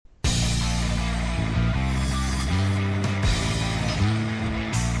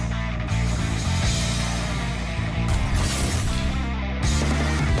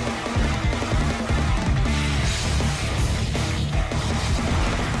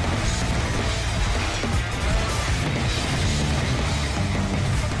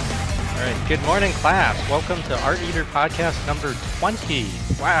Good morning, class. Welcome to Art Eater Podcast number 20.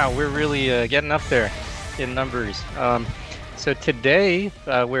 Wow, we're really getting up there in numbers. So today,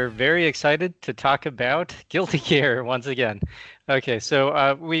 we're very excited to talk about Guilty Gear once again. Okay,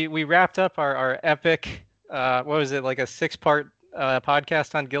 so we wrapped up our epic, what was it, like a 6-part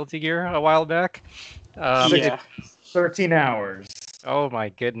podcast on Guilty Gear a while back? 13 hours. Oh my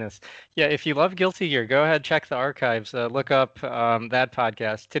goodness. Yeah, if you love Guilty Gear, go ahead, check the archives, look up that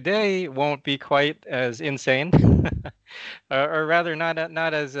podcast. Today won't be quite as insane, or rather not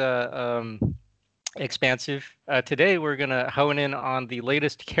as expansive. Today we're going to hone in on the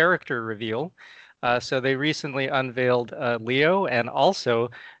latest character reveal. So they recently unveiled Leo and also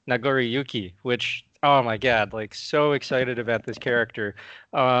Nagoriyuki, which, oh my God, like so excited about this character.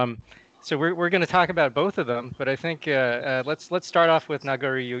 So we're going to talk about both of them, but I think let's start off with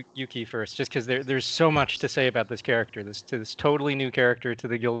Nagoriyuki first, just because there's so much to say about this character, this totally new character to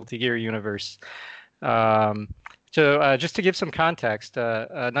the Guilty Gear universe. So just to give some context,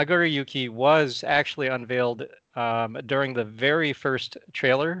 Nagoriyuki was actually unveiled during the very first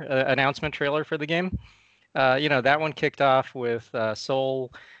trailer, announcement trailer for the game. That one kicked off with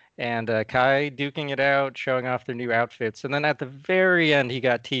Soul and Kai duking it out, showing off their new outfits. And then at the very end, he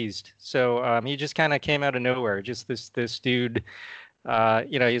got teased. So he just kind of came out of nowhere. Just this dude,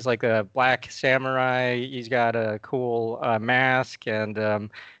 he's like a black samurai. He's got a cool mask. And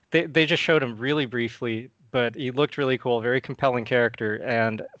they just showed him really briefly, but he looked really cool, very compelling character.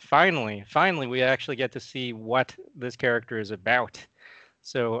 And finally, we actually get to see what this character is about.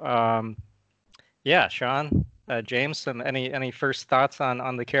 So, yeah, Sean, James, any first thoughts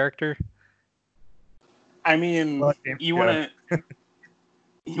on the character? I mean, you want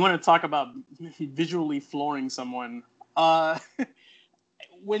to talk about visually flooring someone.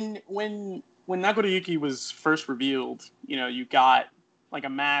 When Nagoriyuki was first revealed, you got like a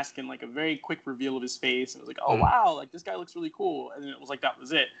mask and like a very quick reveal of his face. And it was like, oh wow, like this guy looks really cool. And then it was like that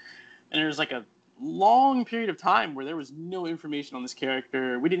was it. And there was like a long period of time where there was no information on this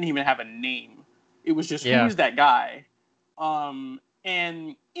character. We didn't even have a name. It was just who's that guy, and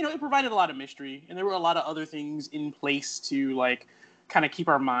it provided a lot of mystery, and there were a lot of other things in place to like kind of keep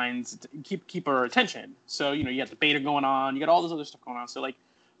our minds, keep our attention. So you had the beta going on, you got all this other stuff going on. So like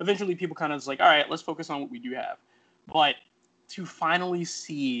eventually people kind of was like, all right, let's focus on what we do have. But to finally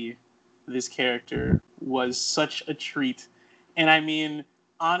see this character was such a treat, and I mean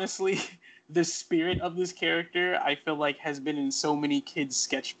honestly. The spirit of this character, I feel like, has been in so many kids'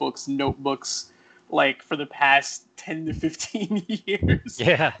 sketchbooks, notebooks, like for the past 10 to 15 years.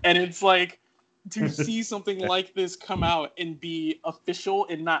 Yeah. And it's like to see something like this come out and be official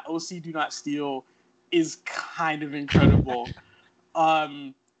and not OC Do Not Steal is kind of incredible.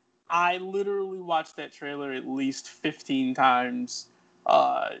 I literally watched that trailer at least 15 times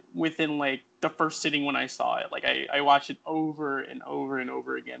within like the first sitting when I saw it. Like I watched it over and over and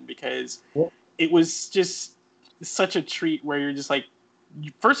over again because it was just such a treat where you're just like,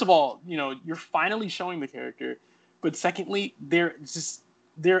 first of all, you're finally showing the character, but secondly, they're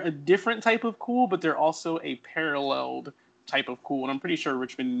a different type of cool, but they're also a paralleled type of cool. And I'm pretty sure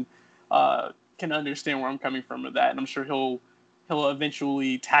Richmond can understand where I'm coming from with that, and I'm sure he'll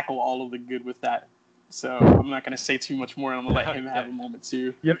eventually tackle all of the good with that. So I'm not going to say too much more. I'm going to let him have a moment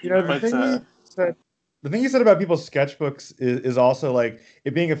too. The thing you said about people's sketchbooks is also like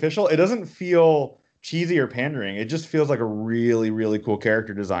it being official. It doesn't feel cheesy or pandering. It just feels like a really, really cool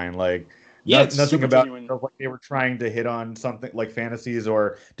character design. Like nothing about it feels like they were trying to hit on something like fantasies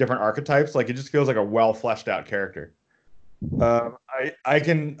or different archetypes. Like it just feels like a well fleshed out character. I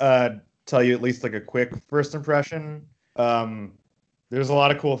can tell you at least like a quick first impression. There's a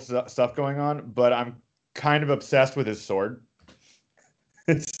lot of cool stuff going on, but I'm kind of obsessed with his sword.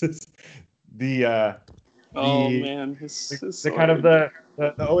 It's just the kind of the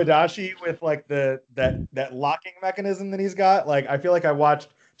Oidashi with like that locking mechanism that he's got. Like I feel like I watched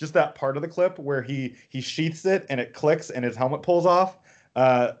just that part of the clip where he sheaths it and it clicks and his helmet pulls off.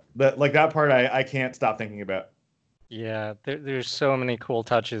 But like that part I can't stop thinking about. Yeah, there's so many cool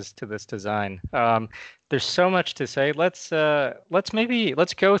touches to this design. There's so much to say. Let's go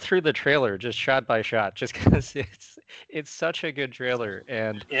through the trailer just shot by shot, just because it's such a good trailer.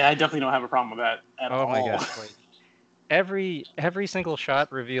 And yeah, I definitely don't have a problem with that at all. Oh my God! Like, every single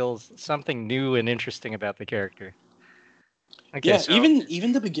shot reveals something new and interesting about the character. Okay, yeah,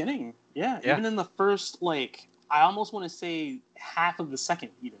 even the beginning. Yeah, even in the first like I almost want to say half of the second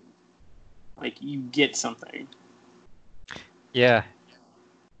even. Like you get something. Yeah.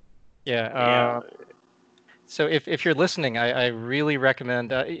 So if you're listening, I really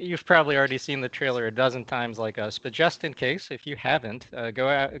recommend. You've probably already seen the trailer a dozen times, like us, but just in case, if you haven't, go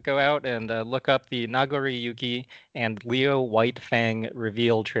out and look up the Nagoriyuki and Leo Whitefang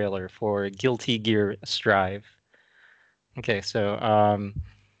reveal trailer for Guilty Gear Strive. Okay, so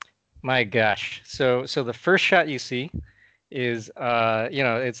my gosh, so the first shot you see is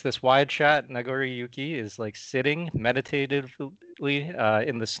it's this wide shot. Nagoriyuki is like sitting meditatively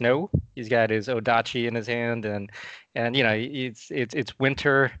in the snow. He's got his odachi in his hand, and it's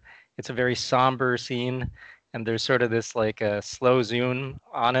winter. It's a very somber scene, and there's sort of this like a slow zoom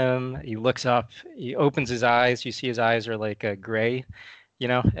on him. He looks up, he opens his eyes. You see his eyes are like gray,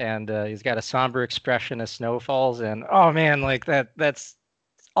 and he's got a somber expression as snow falls. And oh man, like that's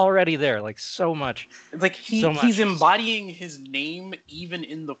already there, like so much. It's like So he's much. embodying his name even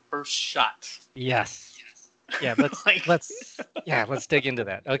in the first shot. Yes. Yeah, let's dig into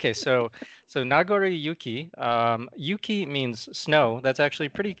that. Okay, so Nagoriyuki, Yuki means snow. That's actually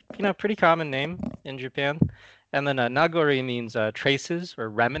pretty common name in Japan. And then Nagori means traces or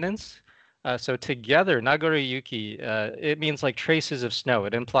remnants. So together, Nagoriyuki, it means like traces of snow.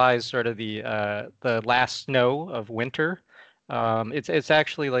 It implies sort of the last snow of winter. It's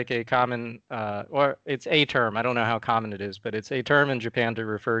actually like a common or it's a term. I don't know how common it is, but it's a term in Japan to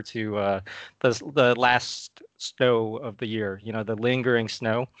refer to the last snow of the year. The lingering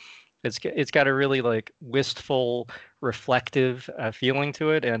snow. It's got a really like wistful, reflective feeling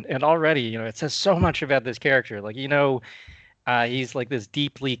to it, and already it says so much about this character. Like he's like this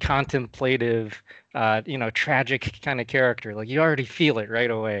deeply contemplative, tragic kind of character. Like you already feel it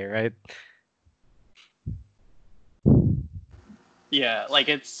right away, right? Yeah, like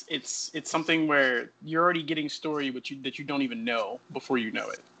it's something where you're already getting story that you don't even know before you know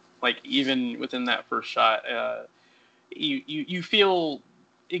it. Like even within that first shot, you feel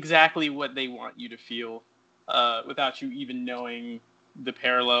exactly what they want you to feel, without you even knowing the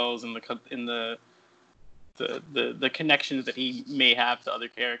parallels and the connections that he may have to other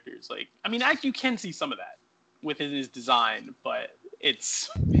characters. Like, I mean, you can see some of that within his design, but it's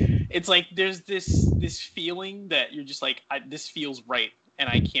like there's this feeling that you're just like, this feels right, and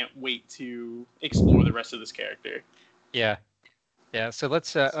I can't wait to explore the rest of this character. Yeah. Yeah, so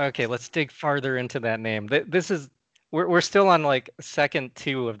let's dig farther into that name. This is we're still on like second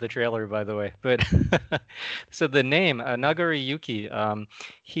two of the trailer, by the way. But so the name Nagoriyuki,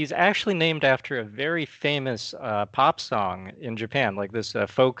 he's actually named after a very famous pop song in Japan, like this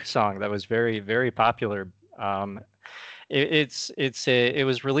folk song that was very very popular. It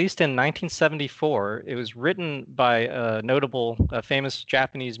was released in 1974. It was written by a famous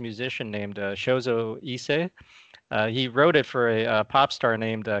Japanese musician named Shozo Ise. He wrote it for a pop star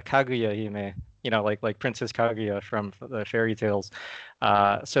named Kaguya Hime, like Princess Kaguya from the fairy tales.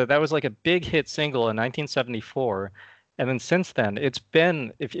 So that was like a big hit single in 1974. And then since then, it's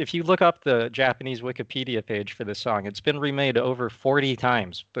been, if you look up the Japanese Wikipedia page for this song, it's been remade over 40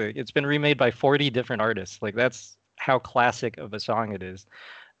 times. But it's been remade by 40 different artists. Like that's how classic of a song it is.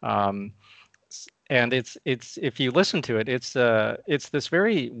 And it's if you listen to it, it's this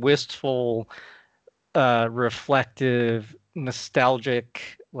very wistful, reflective,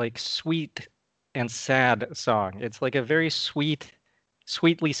 nostalgic, like sweet and sad song. It's like a very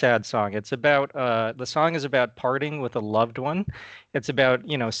sweetly sad song. It's about the song is about parting with a loved one. It's about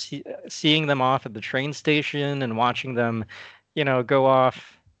seeing them off at the train station and watching them, go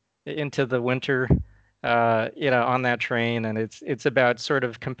off into the winter. On that train, and it's about sort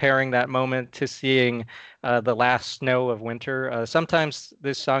of comparing that moment to seeing the last snow of winter. Sometimes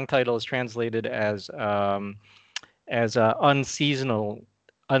this song title is translated as unseasonal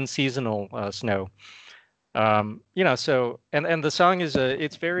snow. So and the song is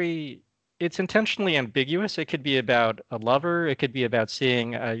it's intentionally ambiguous. It could be about a lover. It could be about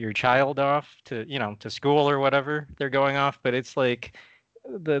seeing your child off to school or whatever they're going off. But it's like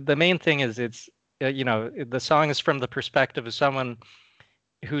the main thing is the song is from the perspective of someone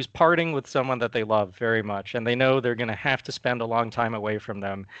who's parting with someone that they love very much, and they know they're going to have to spend a long time away from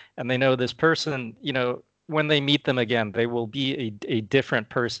them, and they know this person, when they meet them again, they will be a different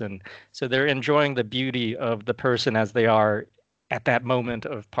person. So they're enjoying the beauty of the person as they are at that moment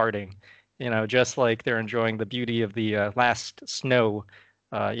of parting, just like they're enjoying the beauty of the last snow,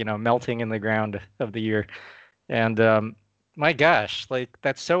 melting in the ground of the year. And my gosh, like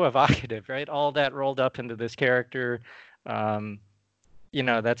that's so evocative, right? All that rolled up into this character.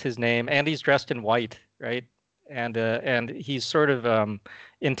 That's his name, and he's dressed in white, right? And he's sort of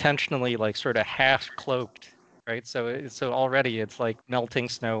intentionally like sort of half cloaked, right? So already it's like melting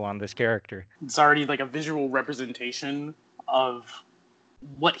snow on this character. It's already like a visual representation of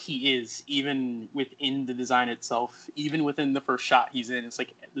what he is, even within the design itself, even within the first shot he's in. It's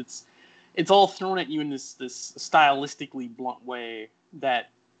like it's all thrown at you in this stylistically blunt way that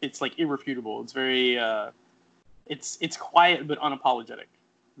it's like irrefutable. It's very it's quiet but unapologetic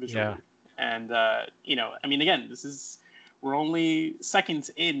visually. Yeah. And I mean, again, we're only seconds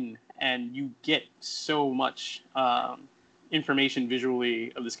in, and you get so much information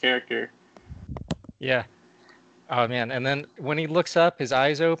visually of this character. Yeah. Oh man! And then when he looks up, his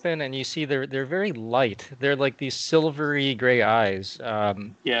eyes open, and you see they're very light. They're like these silvery gray eyes.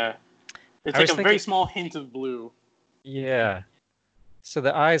 Yeah, it's I like was a very small hint of blue. Yeah. So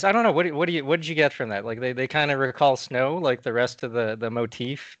the eyes, I don't know. What did you get from that? Like they kind of recall snow, like the rest of the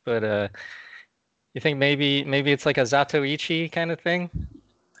motif, but you think maybe it's like a Zatoichi kind of thing?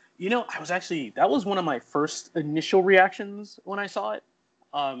 That was one of my first initial reactions when I saw it.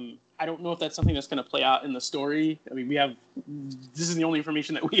 I don't know if that's something that's going to play out in the story. I mean, this is the only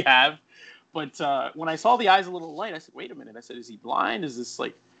information that we have. But when I saw the eyes a little light, I said, wait a minute. I said, is he blind? Is this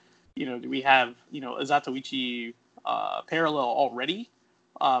like, do we have, a Zatoichi parallel already?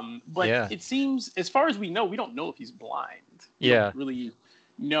 But Yeah. It seems, as far as we know, we don't know if he's blind. We Yeah. don't really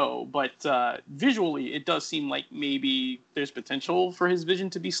know. But visually, it does seem like maybe there's potential for his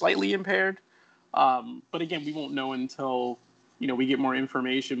vision to be slightly impaired. But again, we won't know until we get more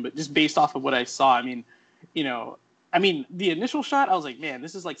information. But just based off of what I saw, I mean, the initial shot, I was like, man,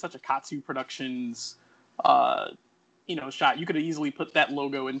 this is like such a Katsu Productions, shot. You could have easily put that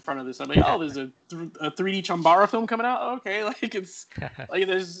logo in front of this. I'm like, oh, there's a 3D Chambara film coming out. Okay, like it's like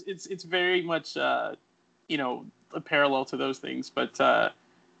it's very much a parallel to those things. But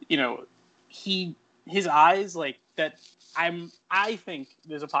his eyes like that. I think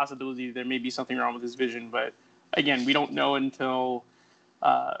there's a possibility there may be something wrong with his vision, but again, we don't know until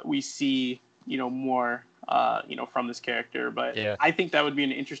we see more from this character. But Yeah. I think that would be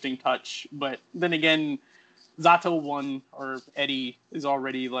an interesting touch. But then again, Zato 1 or Eddie is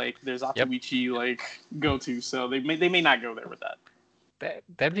already like their Zatoichi like go-to, so they may not go there with that.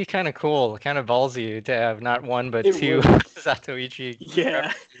 That'd be kind of cool, kind of ballsy to have not one but It two would. Zatoichi. Yeah,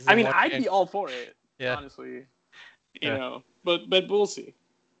 references I in mean, one I'd game. be all for it. Yeah. Honestly, Yeah. but we'll see.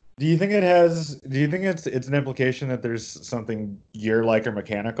 Do you think it's an implication that there's something gear-like or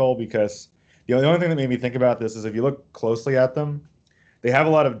mechanical? Because the only thing that made me think about this is if you look closely at them, they have a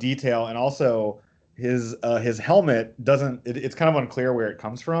lot of detail, and also his helmet doesn't. It's kind of unclear where it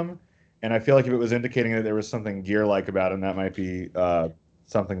comes from, and I feel like if it was indicating that there was something gear-like about him, that might be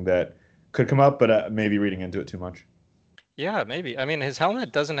something that could come up, but maybe reading into it too much. Yeah, maybe. I mean, his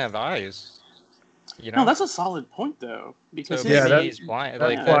helmet doesn't have eyes. No, that's a solid point though, because So Yeah, maybe that- he's blind.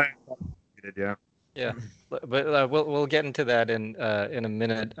 That's Like why that. I did, yeah. Yeah, but we'll get into that in a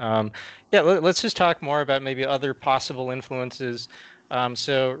minute. Yeah, let's just talk more about maybe other possible influences.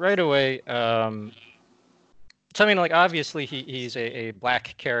 So right away, so I mean, like obviously he's a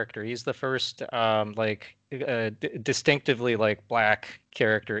black character. He's the first distinctively like black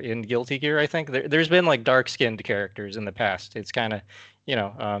character in Guilty Gear. I think there's been like dark-skinned characters in the past. It's kind of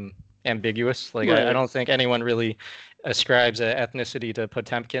ambiguous. Like Right. I don't think anyone really ascribes ethnicity to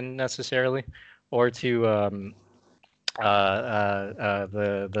Potemkin necessarily, or to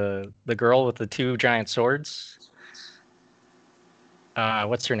the girl with the two giant swords.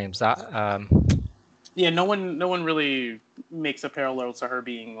 What's her name? Yeah, no one really makes a parallel to her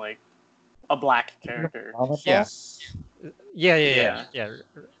being like a black character. Yeah. Yeah. Yeah.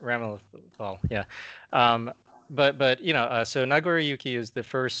 Ramalthal. Yeah. But so Nagoriyuki is the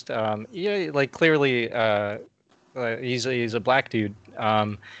first. Like clearly, he's a black dude.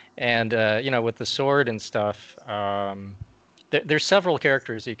 And with the sword and stuff. There's several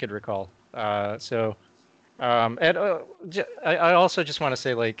characters you could recall. And I also just want to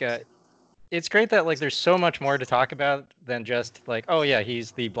say like. It's great that like there's so much more to talk about than just like, oh yeah,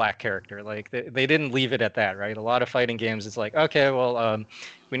 he's the black character. Like they didn't leave it at that, right? A lot of fighting games, it's like, okay, well,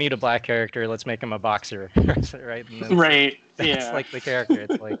 we need a black character, let's make him a boxer, right? And then Right. that's Yeah. like the character.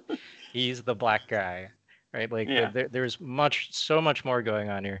 It's like he's the black guy, right? Like Yeah. there's so much more going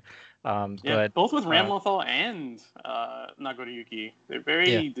on here. Yeah, But both with Ramlothal and Nagoriyuki, they're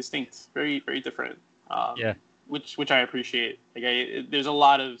very distinct, very very different. Yeah. Which I appreciate. Like there's a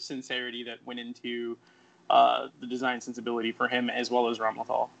lot of sincerity that went into the design sensibility for him as well as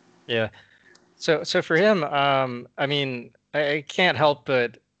Ramlothal. Yeah. So for him, I mean, I can't help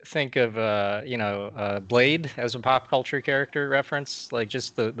but think of Blade as a pop culture character reference, like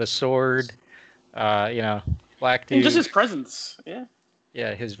just the sword, black dude. And just his presence. Yeah.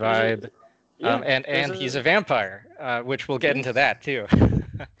 Yeah, his vibe. Yeah, And he's a vampire, which we'll get into that too.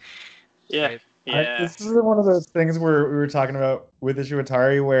 Yeah. Right? Yeah. This is one of those things where we were talking about with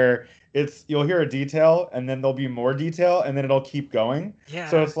Ishiwatari, where you'll hear a detail and then there'll be more detail and then it'll keep going.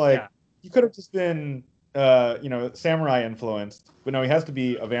 So it's like you could have just been samurai influenced, but no, he has to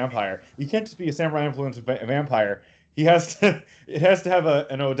be a vampire. You can't just be a samurai influenced vampire. He has to. It has to have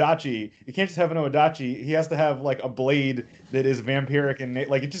an odachi. You can't just have an odachi. He has to have like a blade that is vampiric and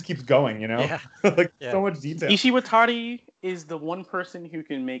like it just keeps going. Like so much detail. Ishiwatari is the one person who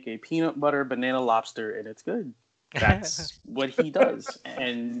can make a peanut butter banana lobster and it's good. That's what he does,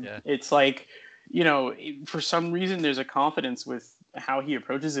 and it's like, for some reason there's a confidence with how he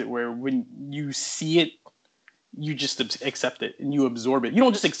approaches it where when you see it, you just accept it and you absorb it. You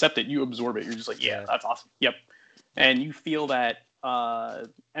don't just accept it, you absorb it. You're just like, yeah, that's awesome. Yep. And you feel that,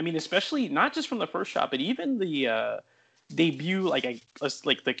 especially not just from the first shot, but even the debut, like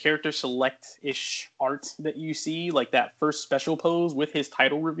the character select-ish art that you see, like that first special pose with his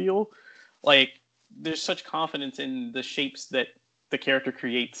title reveal, like there's such confidence in the shapes that the character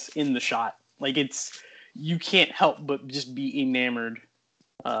creates in the shot. Like you can't help but just be enamored,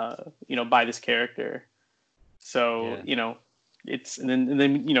 by this character. So, it's, and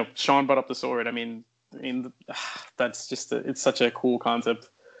then, Sean brought up the sword. I mean, that's just it's such a cool concept.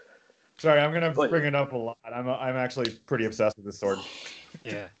 Sorry, I'm gonna bring it up a lot. I'm actually pretty obsessed with this sword.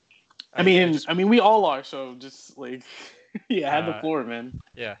 Yeah. I mean, we all are. So just like, have the floor, man.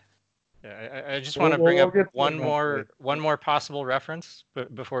 Yeah. Yeah. I just want to bring up one more possible reference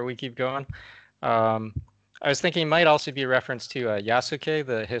before we keep going. I was thinking it might also be a reference to Yasuke,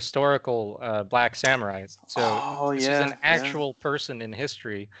 the historical black samurai. So this is an actual person in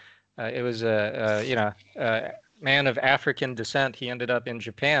history. It was a man of African descent. He ended up in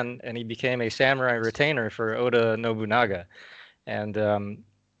Japan and he became a samurai retainer for Oda Nobunaga. And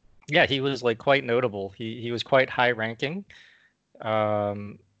he was like quite notable. He was quite high ranking.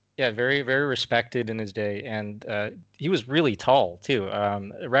 Very, very respected in his day. And he was really tall too.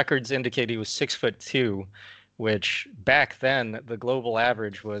 Records indicate he was 6'2", which back then the global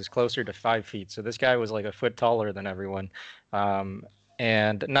average was closer to 5 feet. So this guy was like a foot taller than everyone.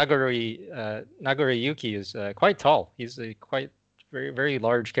 And Nagoriyuki is quite tall. He's a very, very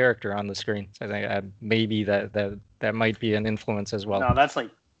large character on the screen. So I think maybe that might be an influence as well. No, that's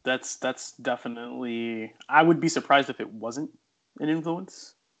definitely. I would be surprised if it wasn't an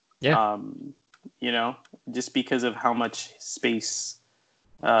influence. Yeah. Just because of how much space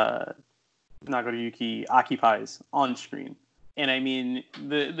Nagoriyuki occupies on screen. And I mean,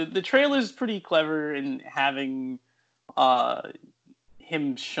 the trailer is pretty clever in having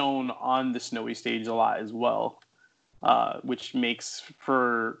him shown on the snowy stage a lot as well, which is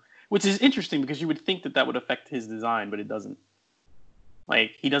interesting because you would think that would affect his design, but it doesn't.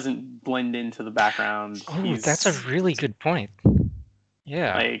 Like, he doesn't blend into the background. Oh, that's a really good point.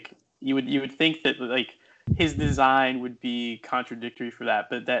 Yeah. Like, you would think that like his design would be contradictory for that,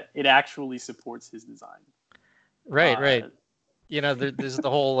 but that it actually supports his design. Right. There's the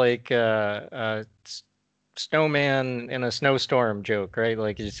whole like snowman in a snowstorm joke, right?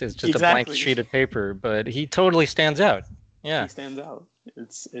 Like it's just a blank sheet of paper, but he totally stands out. Yeah, he stands out.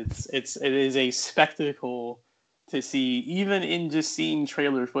 It is a spectacle to see, even in just seeing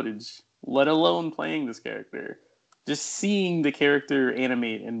trailer footage, let alone playing this character. Just seeing the character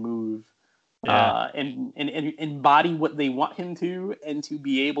animate and move, and embody what they want him to, and to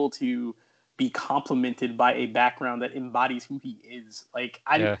be able to be complemented by a background that embodies who he is. Like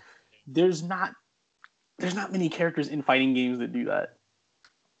there's not many characters in fighting games that do that.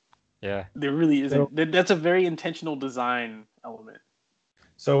 Yeah, there really isn't. That's a very intentional design element.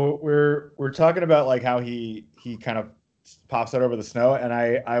 So we're talking about like how he kind of pops out over the snow, and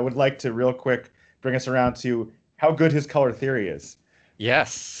I would like to real quick bring us around to how good his color theory is.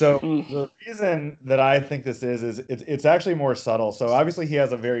 Yes. So the reason that I think this is it's actually more subtle. So obviously he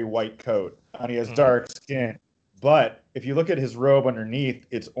has a very white coat and he has dark skin, but if you look at his robe underneath,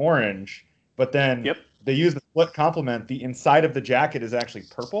 it's orange. But then they use the split complement. The inside of the jacket is actually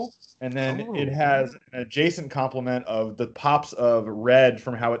purple, and then it has an adjacent complement of the pops of red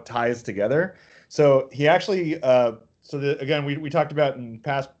from how it ties together. So he actually, again, we talked about in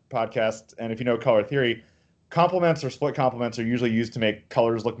past podcasts, and if you know color theory, complements or split complements are usually used to make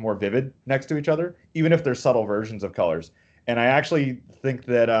colors look more vivid next to each other, even if they're subtle versions of colors. And I actually think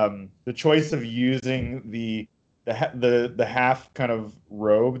that the choice of using the half kind of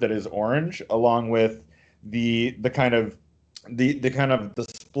robe that is orange, along with the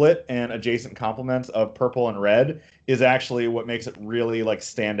split and adjacent complements of purple and red, is actually what makes it really like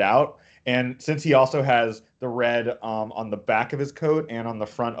stand out. And since he also has the red on the back of his coat and on the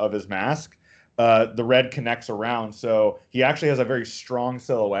front of his mask, the red connects around. So he actually has a very strong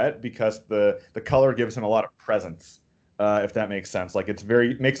silhouette because the color gives him a lot of presence. If that makes sense. Like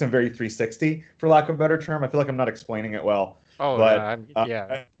makes him very 360, for lack of a better term. I feel like I'm not explaining it well. Oh, but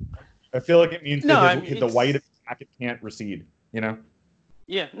yeah. I feel like it means No, that I mean, the white of his jacket can't recede, you know?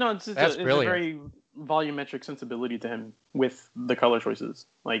 Yeah, no, it's That's a brilliant. very volumetric sensibility to him with the color choices.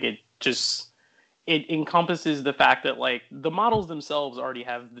 Like it encompasses the fact that like the models themselves already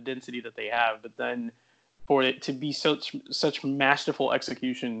have the density that they have, but then for it to be such masterful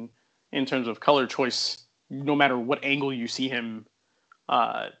execution in terms of color choice, no matter what angle you see him,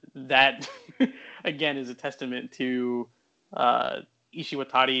 that again is a testament to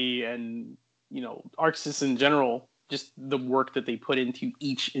Ishiwatari and Arxis in general, just the work that they put into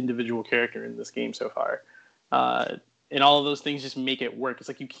each individual character in this game so far. And all of those things just make it work. It's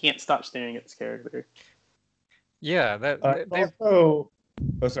like you can't stop staring at this character. Yeah, Oh,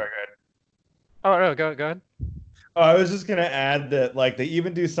 sorry, go ahead. Oh no, go ahead. Oh, I was just gonna add that like they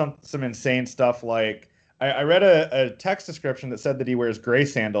even do some insane stuff. Like I read a text description that said that he wears gray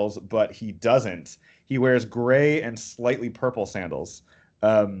sandals, but he doesn't. He wears gray and slightly purple sandals.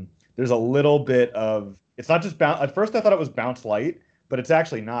 There's a little bit of it's not just bounce. At first, I thought it was bounce light, but it's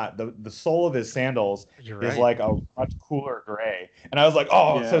actually not. The sole of his sandals is like a much cooler gray, and I was like,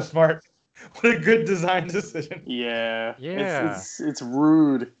 oh, it's so smart. What a good design decision. Yeah. Yeah. It's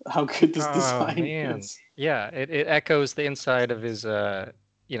rude how good this design is. Yeah, it echoes the inside of his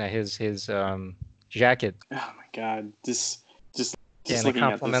his jacket. Oh my god. Just and it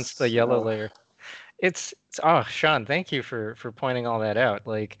complements the yellow layer. It's Sean, thank you for pointing all that out.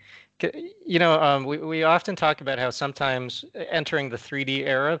 Like we often talk about how sometimes entering the 3D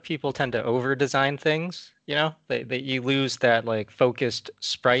era, people tend to over design things. You lose that like focused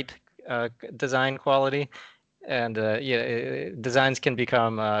sprite design quality, and designs can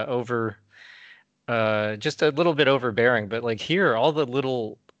become just a little bit overbearing. But like here, all the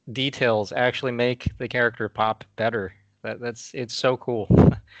little details actually make the character pop better. It's so cool.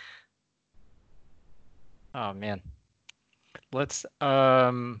 Oh man, let's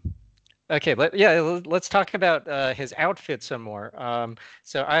let's talk about his outfit some more.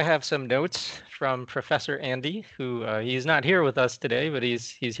 So I have some notes from Professor Andy, who he's not here with us today, but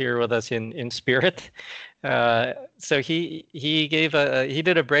he's here with us in spirit. So he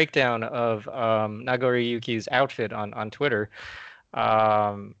did a breakdown of Nagoriyuki's outfit on Twitter.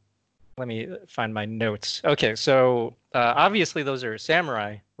 Let me find my notes. Okay, so obviously those are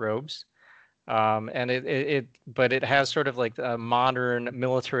samurai robes. And but it has sort of like a modern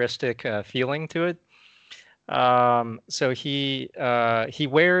militaristic feeling to it. So he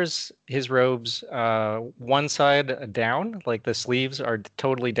wears his robes one side down, like the sleeves are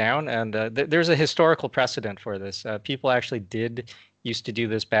totally down, and there's a historical precedent for this. People actually used to do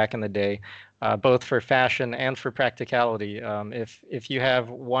this back in the day, both for fashion and for practicality. If you have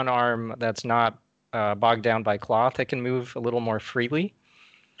one arm that's not bogged down by cloth, it can move a little more freely.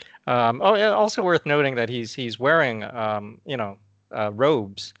 Also worth noting that he's wearing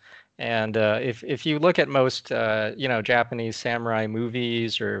robes, and if you look at most Japanese samurai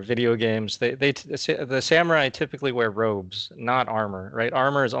movies or video games, the samurai typically wear robes, not armor, right?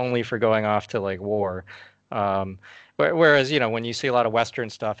 Armor is only for going off to like war. Whereas when you see a lot of Western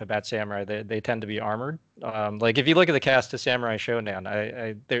stuff about samurai, they tend to be armored. Like if you look at the cast of Samurai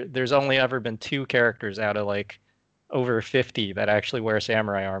Shodown, there's only ever been 2 characters out of like over 50 that actually wear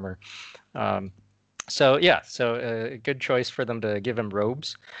samurai armor. So a good choice for them to give him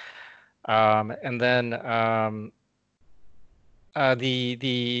robes. And then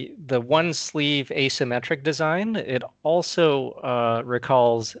the one sleeve asymmetric design, it also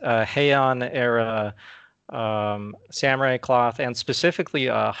recalls Hōan era samurai cloth, and specifically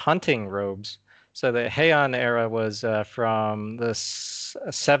hunting robes. So the Hōan era was from the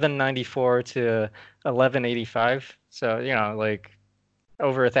 794 to 1185. So like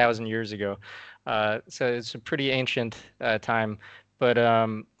over 1,000 years ago. So it's a pretty ancient time. But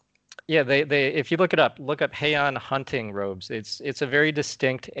they if you look up Hōan hunting robes. It's a very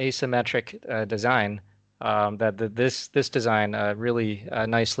distinct asymmetric design that this design really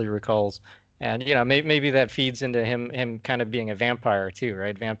nicely recalls. And maybe that feeds into him kind of being a vampire too,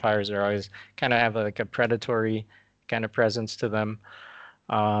 right? Vampires are always kind of have like a predatory kind of presence to them.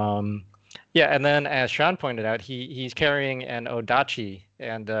 And then as Sean pointed out, he's carrying an odachi,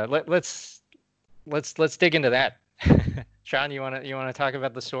 and let's dig into that. Sean, you want to talk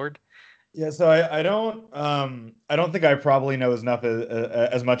about the sword? Yeah, so I don't think I probably know as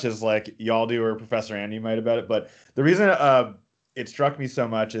much as like y'all do or Professor Andy might about it, but the reason it struck me so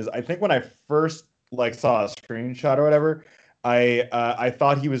much is I think when I first like saw a screenshot or whatever, I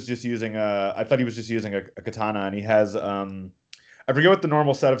thought he was just using a katana, and he has I forget what the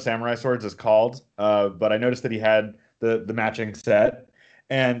normal set of samurai swords is called, but I noticed that he had the matching set.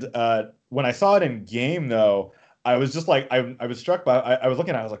 And when I saw it in game, though, I was just like, I was struck by. I was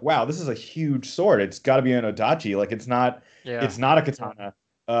looking at it, I was like, wow, this is a huge sword. It's got to be an odachi. Like Yeah. it's not a katana.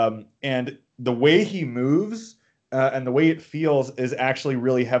 And the way he moves and the way it feels is actually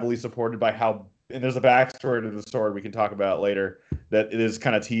really heavily supported by how. And there's a backstory to the sword we can talk about later that it is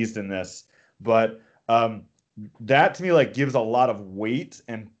kind of teased in this, but. That to me like gives a lot of weight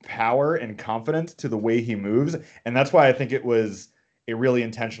and power and confidence to the way he moves, and that's why I think it was a really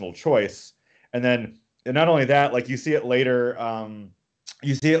intentional choice. And not only that, like you see it later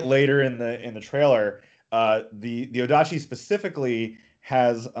in the trailer. The odachi specifically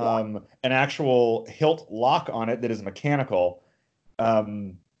has an actual hilt lock on it that is mechanical,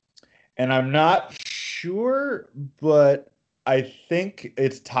 um, and I'm not sure, but I think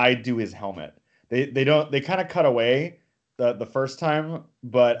it's tied to his helmet. They kind of cut away the first time,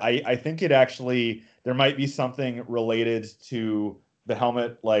 but I think it actually there might be something related to the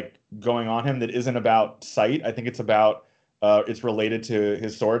helmet like going on him that isn't about sight. I think it's related to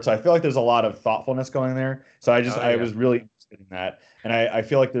his sword. So I feel like there's a lot of thoughtfulness going there. So I was really interested in that, and I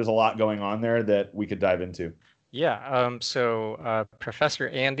feel like there's a lot going on there that we could dive into. Yeah. So Professor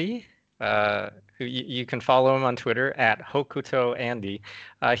Andy, who you can follow him on Twitter at Hokuto Andy,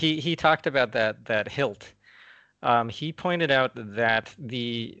 he talked about that hilt. He pointed out that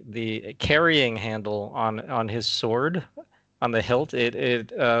the carrying handle on his sword, on the hilt,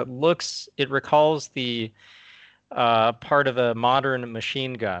 it recalls the part of a modern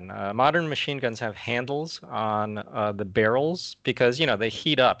machine gun. Modern machine guns have handles on the barrels because they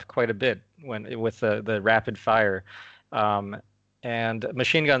heat up quite a bit with the rapid fire. Um, and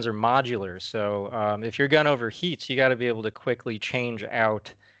machine guns are modular, so if your gun overheats, you got to be able to quickly change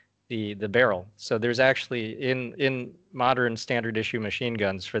out the barrel. So there's actually in modern standard issue machine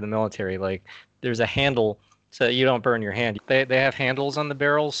guns for the military, like there's a handle so you don't burn your hand. They have handles on the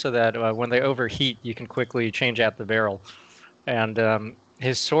barrels so that when they overheat, you can quickly change out the barrel. And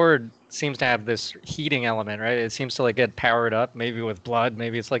his sword seems to have this heating element, right? It seems to like get powered up, maybe with blood,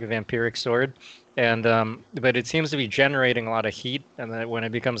 maybe it's like a vampiric sword, and but it seems to be generating a lot of heat, and then when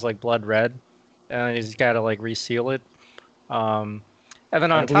it becomes like blood red, he's got to like reseal it. Um, and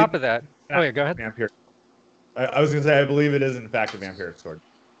then I on believe top of that, oh yeah, go ahead. vampire. I was gonna say I believe it is in fact a vampiric sword.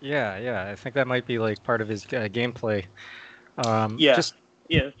 Yeah, yeah, I think that might be like part of his gameplay. Yeah, Just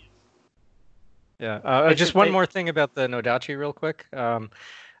yeah. yeah, I just think one more thing about the Nodachi, real quick.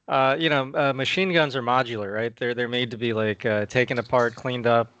 Machine guns are modular, right? They're made to be like taken apart, cleaned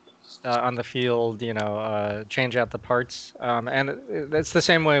up on the field. Change out the parts. And that's the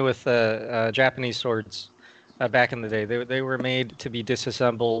same way with Japanese swords. Back in the day, they were made to be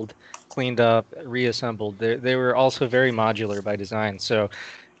disassembled, cleaned up, reassembled. They were also very modular by design. So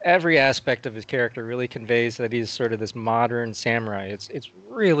every aspect of his character really conveys that he's sort of this modern samurai. It's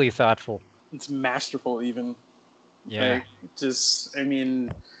really thoughtful. it's masterful, even. Yeah. Like, I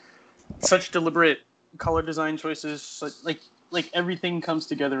mean, such deliberate color design choices. Like everything comes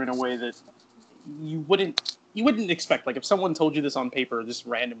together in a way that you wouldn't expect. Like if someone told you this on paper just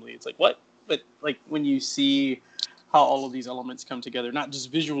randomly, it's like what? But like when you see how all of these elements come together, not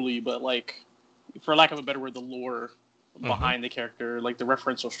just visually, but like, for lack of a better word, the lore Hmm. behind the character, like the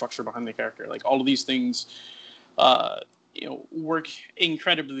referential structure behind the character, like all of these things, uh, work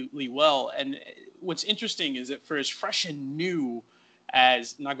incredibly well. And what's interesting is that for as fresh and new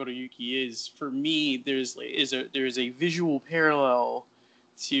as Nagoriyuki is, for me, there's a visual parallel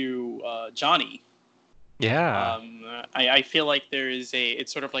to Johnny. Yeah. I feel like there is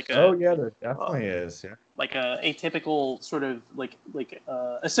it's sort of Oh yeah, there uh, definitely is. Yeah. like a atypical sort of like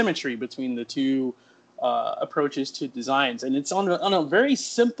asymmetry between the two approaches to designs, and it's on a very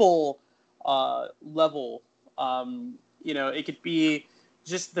simple level. It could be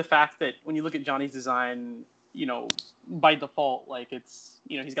just the fact that when you look at Johnny's design, by default, like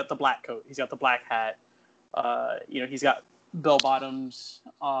he's got the black coat, he's got the black hat, he's got bell bottoms.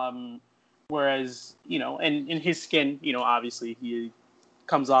 Whereas, and in his skin, obviously he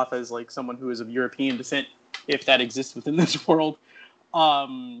comes off as like someone who is of European descent, if that exists within this world.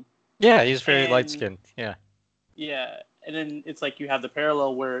 Um, Yeah, he's very light and skinned. Yeah. yeah, and then it's like you have the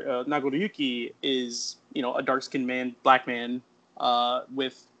parallel where Nagoriyuki is, a dark skinned man, black man,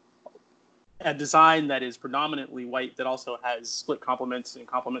 with a design that is predominantly white that also has split complements and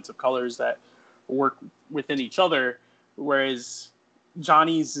complements of colors that work within each other, whereas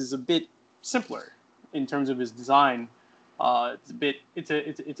Johnny's is a bit simpler in terms of his design.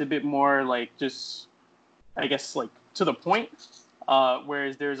 It's a bit more like just, I guess, like to the point,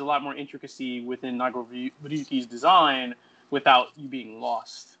 whereas there's a lot more intricacy within Nagoriyuki's design without you being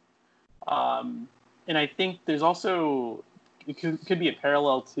lost. And I think there's also, it could be a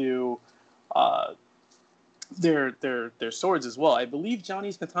parallel to their swords as well. I believe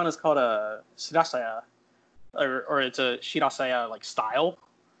Johnny's katana is called a shirasaya, or it's a shirasaya like style,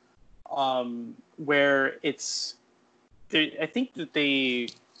 where it's, I think that they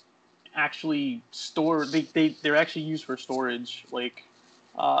actually store, they're actually used for storage, like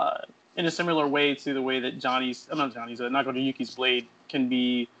in a similar way to the way that Nagoriyuki's blade can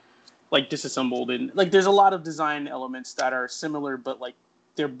be like disassembled, and like there's a lot of design elements that are similar, but like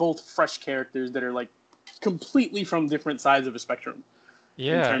they're both fresh characters that are like completely from different sides of a spectrum.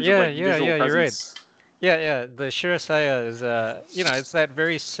 Yeah, Of, yeah, like, yeah, visual yeah. You're right. presence. Yeah. The Shirasaya is, it's that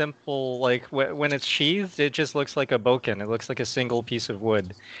very simple, like when it's sheathed, it just looks like a bokken. It looks like a single piece of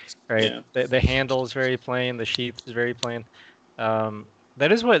wood, right? Yeah. The handle is very plain. The sheath is very plain.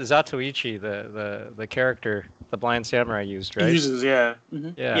 That is what Zatoichi, the character, the blind samurai, used, right? He uses, yeah.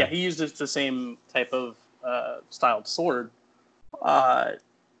 Mm-hmm. Yeah. Yeah, he uses the same type of styled sword.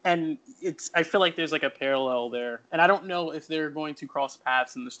 And I feel like there's like a parallel there. And I don't know if they're going to cross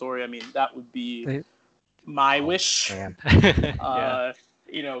paths in the story. I mean, that would be my wish. Man. Yeah.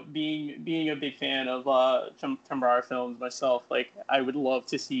 Being a big fan of Tambara films myself, like I would love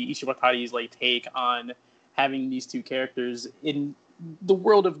to see Ishiwatari's like take on having these two characters in the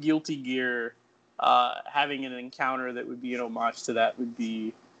world of Guilty Gear, having an encounter that would be an homage to that would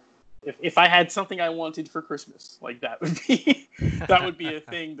be, if I had something I wanted for Christmas, like that would be a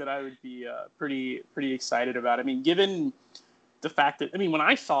thing that I would be pretty excited about. I mean, given the fact that, when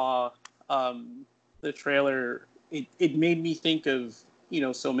I saw the trailer, it made me think of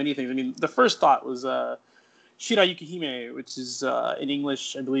so many things. I mean, the first thought was Shira Yukihime, which is in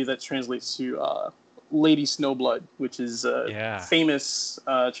English, I believe that translates to Lady Snowblood, which is a famous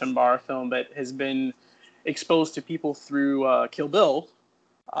Chambara film that has been exposed to people through Kill Bill.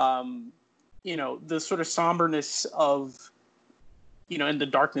 The sort of somberness of, and the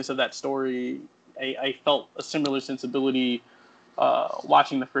darkness of that story, I felt a similar sensibility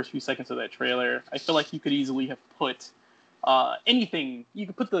watching the first few seconds of that trailer. I feel like you could easily have put anything. You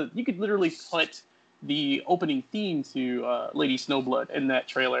could literally put the opening theme to Lady Snowblood in that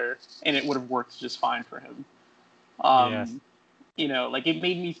trailer, and it would have worked just fine for him. Like it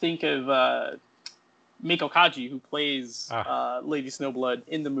made me think of Meiko Kaji, who plays Lady Snowblood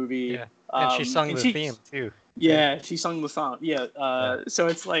in the movie. Yeah. And she sung the theme too. Yeah, she sung the song. Yeah. So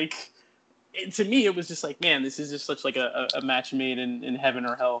it's like, to me, it was just like, man, this is just such like a match made in heaven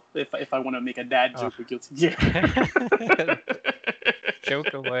or hell. If I want to make a dad joke with Guilty Gear.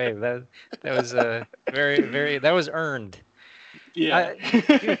 Joke away. That was very that was earned. Yeah.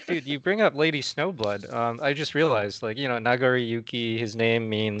 Dude, you bring up Lady Snowblood. I just realized, like, Nagoriyuki, his name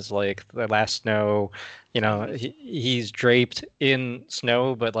means like the last snow. He's draped in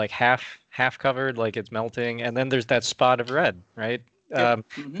snow, but like half covered, like it's melting. And then there's that spot of red, right?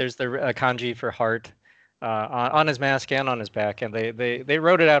 There's the kanji for heart on his mask and on his back, and they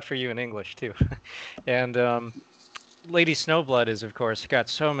wrote it out for you in English too. And Lady Snowblood is, of course, got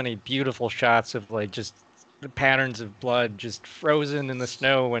so many beautiful shots of like just the patterns of blood just frozen in the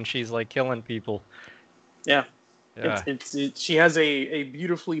snow when she's like killing people. Yeah. She has a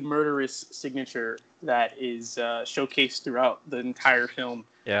beautifully murderous signature that is showcased throughout the entire film.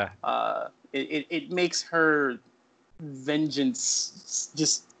 Yeah. It makes her vengeance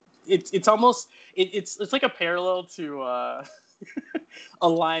just it's almost it's like a parallel to a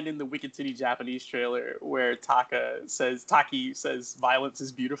line in the Wicked City Japanese trailer where Taki says violence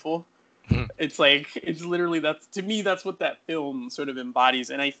is beautiful. It's like, it's literally, that's what that film sort of embodies.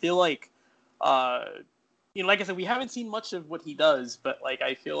 And I feel like like I said, we haven't seen much of what he does, but like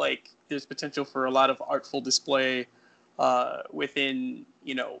I feel like there's potential for a lot of artful display within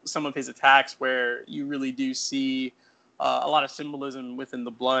some of his attacks, where you really do see a lot of symbolism within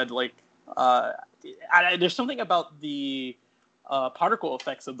the blood. Like there's something about the particle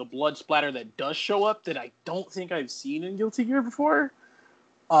effects of the blood splatter that does show up that I don't think I've seen in Guilty Gear before.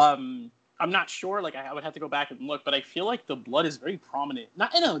 I'm not sure, like I would have to go back and look, but I feel like the blood is very prominent,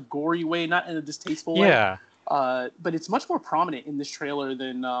 not in a gory way, not in a distasteful way. But it's much more prominent in this trailer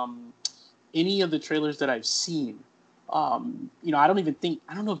than any of the trailers that I've seen. I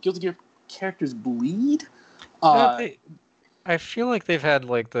don't know if Guilty Gear characters bleed. I feel like they've had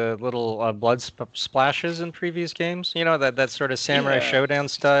like the little blood splashes in previous games. That sort of samurai showdown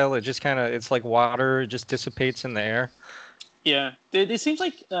style. It just it's like water, it just dissipates in the air. Yeah, it seems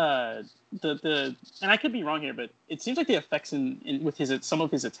like and I could be wrong here, but it seems like the effects in with some of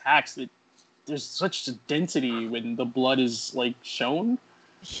his attacks, there's such density when the blood is like shown.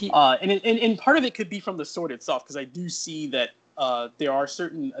 He, And part of it could be from the sword itself, because I do see that there are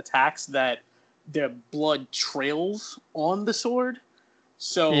certain attacks that their blood trails on the sword.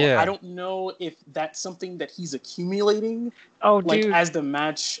 So Yeah. I don't know if that's something that he's accumulating, oh, like dude, as the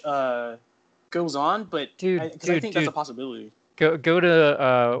match goes on. But because I think that's a possibility. Go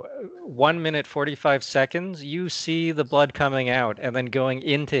to 1 minute 45 seconds. You see the blood coming out and then going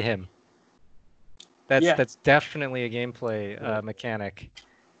into him. That's definitely a gameplay mechanic.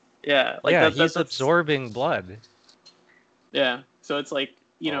 Yeah, like yeah, that, he's that's absorbing blood. Yeah, so it's like,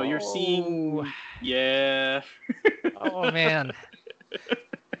 you know, you're seeing. Yeah. Oh man.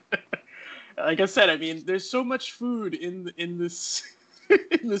 Like I said, I mean, there's so much food in this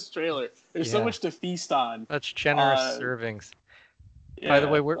in this trailer. There's so much to feast on. Such generous servings. Yeah, By the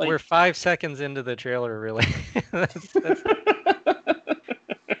way, we're 5 seconds into the trailer, really. that's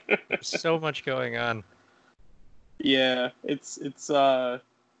so much going on. Yeah, it's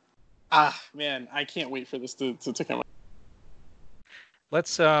man, I can't wait for this to come out.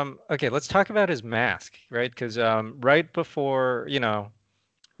 Let's talk about his mask, right? Because right before he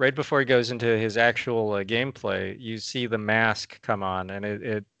goes into his actual gameplay, you see the mask come on, and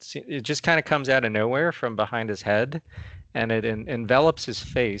it just kind of comes out of nowhere from behind his head, and it envelops his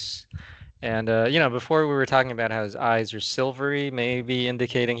face. And before we were talking about how his eyes are silvery, maybe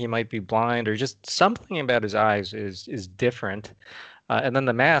indicating he might be blind, or just something about his eyes is different. And then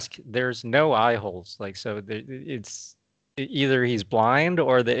the mask, there's no eye holes, it's either he's blind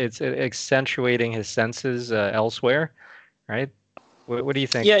or it's accentuating his senses elsewhere, right? What do you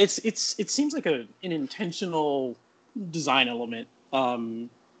think? Yeah, it seems like an intentional design element.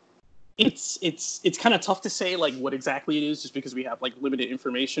 It's kind of tough to say like what exactly it is, just because we have like limited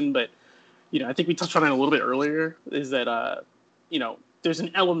information. But I think we touched on it a little bit earlier. Is that there's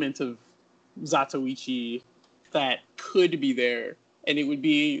an element of Zatoichi that could be there, and it would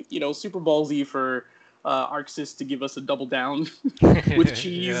be super ballsy for ArcSys to give us a double down with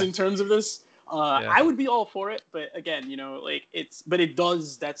cheese in terms of this. I would be all for it, but again,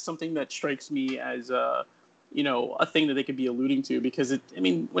 that's something that strikes me as a thing that they could be alluding to, because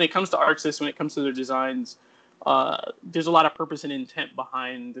when it comes to ArcSys, when it comes to their designs, there's a lot of purpose and intent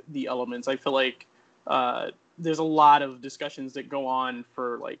behind the elements. I feel like there's a lot of discussions that go on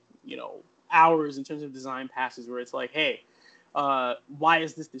for hours in terms of design passes, where it's like, hey, why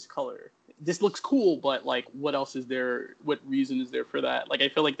is this color? This looks cool, but like, what else is there? What reason is there for that? Like, I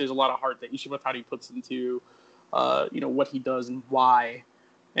feel like there's a lot of heart that Ishibatari puts into, what he does and why.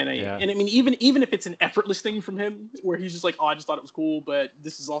 And even if it's an effortless thing from him, where he's just like, oh, I just thought it was cool, but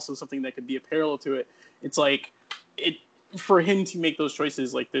this is also something that could be a parallel to it. It's like, for him to make those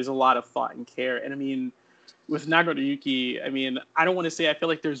choices, like, there's a lot of thought and care. And with Nagoriyuki, I don't want to say I feel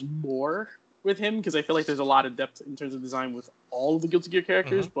like there's more with him, because I feel like there's a lot of depth in terms of design with all of the Guilty Gear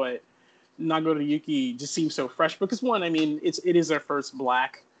characters, but Nagoriyuki just seems so fresh, because one, it is their first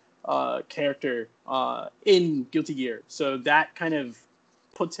black character in Guilty Gear, so that kind of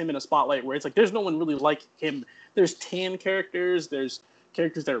puts him in a spotlight where it's like there's no one really like him. There's tan characters, there's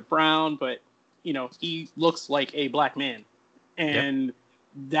characters that are brown, but he looks like a black man, and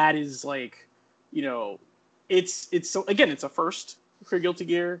that is like, it's so, again, it's a first for Guilty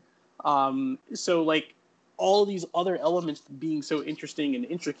Gear. So like, all these other elements being so interesting and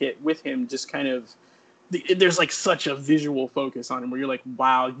intricate with him, just kind of, there's like such a visual focus on him where you're like,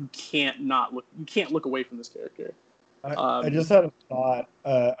 wow, you can't look away from this character. I just had a thought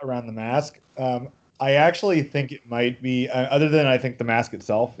around the mask. I actually think it might be, other than I think the mask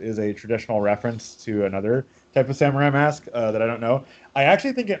itself is a traditional reference to another type of samurai mask that I don't know. I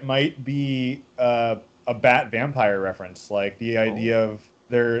actually think it might be a bat vampire reference, like the idea of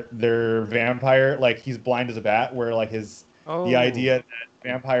their vampire, like he's blind as a bat, where like the idea that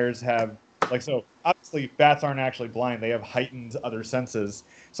vampires have, like, so obviously bats aren't actually blind, they have heightened other senses.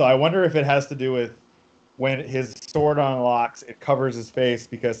 So I wonder if it has to do with when his sword unlocks, it covers his face,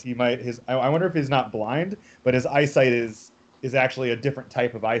 because I wonder if he's not blind, but his eyesight is actually a different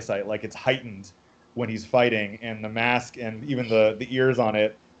type of eyesight, like it's heightened when he's fighting, and the mask and even the ears on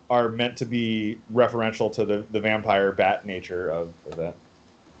it are meant to be referential to the vampire bat nature of that.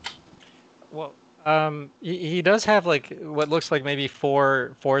 Well, he does have like what looks like maybe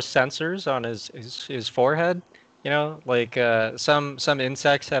four sensors on his forehead. Like some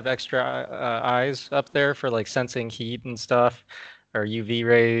insects have extra eyes up there for like sensing heat and stuff, or UV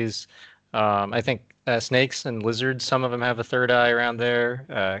rays. I think snakes and lizards, some of them have a third eye around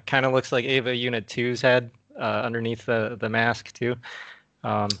there. Kind of looks like Ava Unit 2's head underneath the mask too.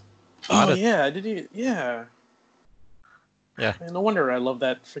 Yeah. Yeah. Man, no wonder I love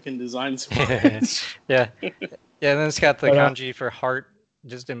that freaking design so much. Yeah. Yeah, and then it's got the But, kanji for heart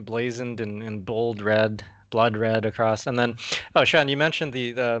just emblazoned in bold red, blood red across. And then, oh, Sean, you mentioned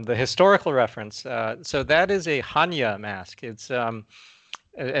the historical reference. So that is a Hanya mask. It's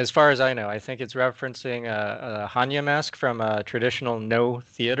as far as I know, I think it's referencing a Hanya mask from a traditional No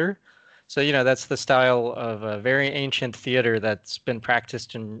theater. So, that's the style of a very ancient theater that's been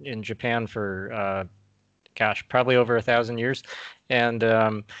practiced in Japan for, gosh, probably over 1,000 years. And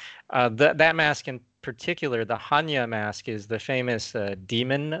that mask in particular, the Hanya mask, is the famous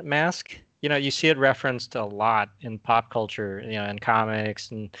demon mask. You see it referenced a lot in pop culture, in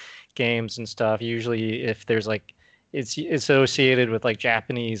comics and games and stuff. Usually, if there's like, it's associated with like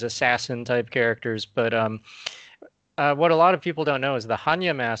Japanese assassin type characters. But what a lot of people don't know is the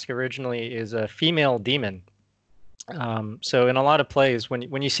Hanya mask originally is a female demon. So in a lot of plays,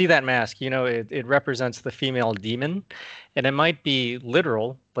 when you see that mask, it represents the female demon, and it might be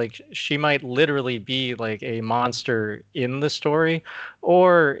literal, like she might literally be like a monster in the story,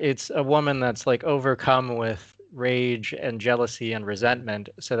 or it's a woman that's like overcome with rage and jealousy and resentment,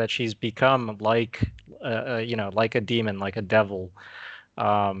 so that she's become like, like a demon, like a devil,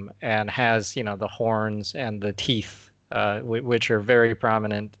 and has the horns and the teeth, which are very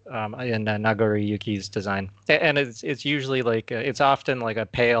prominent in Nagoriyuki's design. And it's usually like it's often like a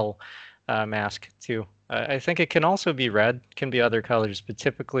pale mask too. I think it can also be red, can be other colors, but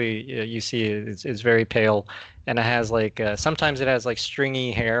typically you see it's very pale, and it has like sometimes it has like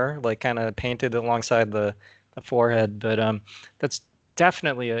stringy hair, like kind of painted alongside the forehead. But that's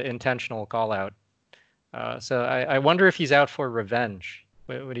definitely an intentional call out. So I wonder if he's out for revenge.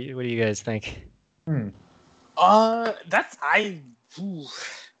 What do you guys think? hmm. That's ooh,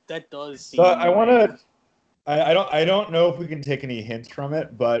 that does seem So I want like, to. I don't know if we can take any hints from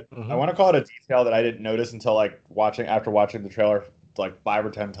it, but I want to call it a detail that I didn't notice until like after watching the trailer like 5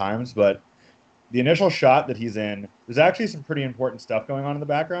 or 10 times. But the initial shot that he's in, there's actually some pretty important stuff going on in the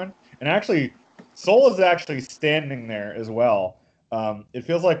background, and actually, Soul is actually standing there as well. It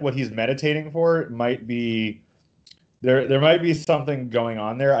feels like what he's meditating for might be there. There might be something going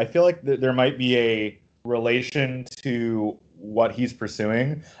on there. I feel like there might be a relation to what he's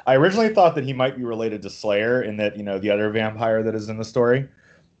pursuing. I originally thought that he might be related to Slayer in that, the other vampire that is in the story.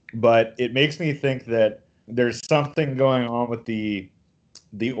 But it makes me think that there's something going on with the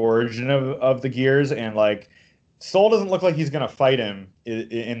origin of the gears, and like Soul doesn't look like he's gonna fight him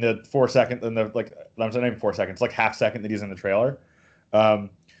in the 4 second in the like I'm saying not even 4 seconds, like half second that he's in the trailer.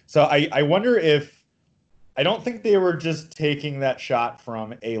 So I wonder if I don't think they were just taking that shot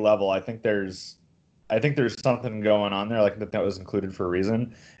from a level. I think there's something going on there, like that was included for a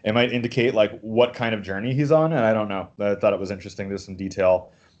reason. It might indicate like what kind of journey he's on, and I don't know. I thought it was interesting. There's some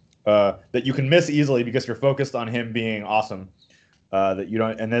detail that you can miss easily because you're focused on him being awesome. That you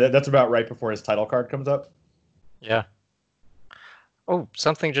don't, and that's about right before his title card comes up. Yeah. Oh,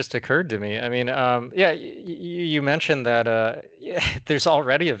 something just occurred to me. I mean, yeah, you mentioned that yeah, there's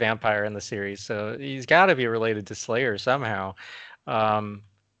already a vampire in the series, so he's got to be related to Slayer somehow. Um,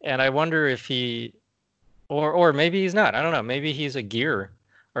 and I wonder if or maybe he's not. I don't know. Maybe he's a gear,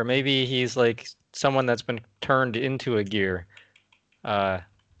 or maybe he's like someone that's been turned into a gear. Uh,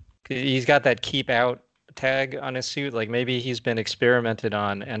 he's got that keep out tag on his suit. Like maybe he's been experimented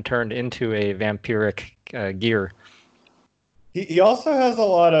on and turned into a vampiric gear. He also has a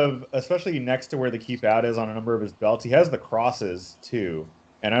lot of, especially next to where the keep out is on a number of his belts. He has the crosses too,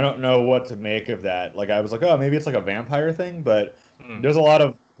 and I don't know what to make of that. Like I was like, oh, maybe it's like a vampire thing, but there's a lot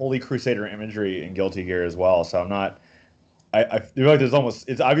of Holy Crusader imagery in Guilty Gear as well. So I'm not. I feel like there's almost.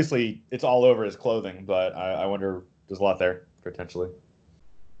 It's obviously it's all over his clothing, but I wonder there's a lot there potentially.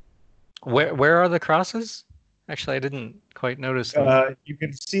 Where are the crosses? Actually, I didn't quite notice them. You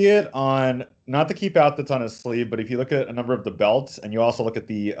can see it on not the keep out that's on his sleeve, but if you look at a number of the belts, and you also look at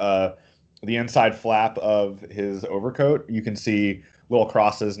the inside flap of his overcoat, you can see little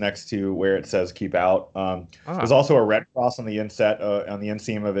crosses next to where it says keep out. There's also a red cross on the inset on the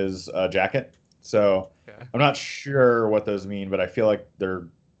inseam of his jacket. So Okay. I'm not sure what those mean, but I feel like they're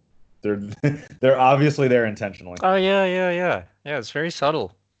they're obviously there intentionally. Oh yeah. It's very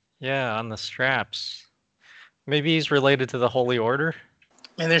subtle. Yeah, on the straps. Maybe he's related to the Holy Order.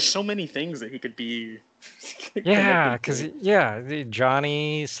 man, there's so many things that he could be. Yeah, connected because to.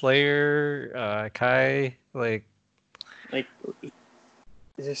 Johnny, Slayer, Kai, like Like,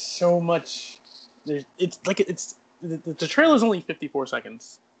 there's so much. It's like it's the trailer is only 54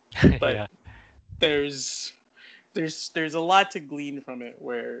 seconds, but yeah, there's there's a lot to glean from it.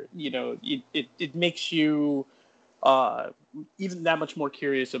 Where it makes you even that much more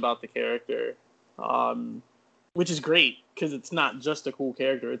curious about the character. which is great because it's not just a cool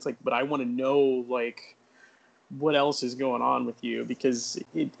character. It's like, but I want to know like what else is going on with you, because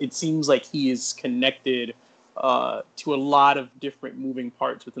it seems like he is connected to a lot of different moving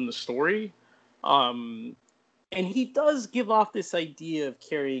parts within the story. And he does give off this idea of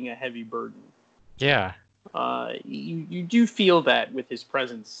carrying a heavy burden. Yeah. You do feel that with his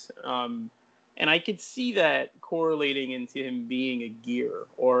presence. And I could see that correlating into him being a gear,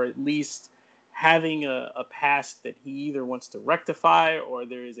 or at least having a past that he either wants to rectify, or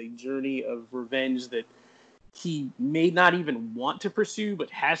there is a journey of revenge that he may not even want to pursue, but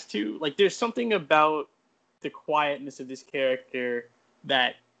has to. Like, there's something about the quietness of this character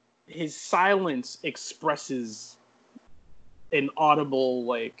that his silence expresses an audible,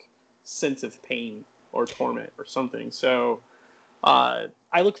 like, sense of pain or torment or something. So I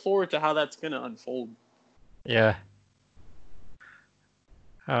look forward to how that's going to unfold. Yeah.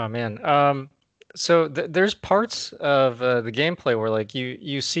 Oh, man. So there's parts of the gameplay where like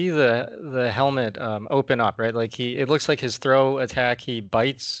you see the helmet open up, right? Like it looks like his throw attack, he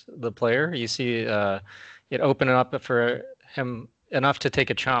bites the player. You see it open up for him enough to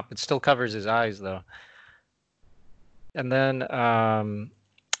take a chomp. It still covers his eyes though. And then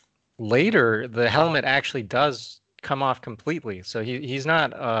later the helmet actually does come off completely. So he's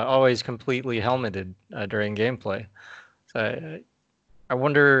not always completely helmeted during gameplay. So I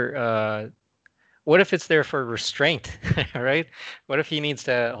wonder what if it's there for restraint, right? What if he needs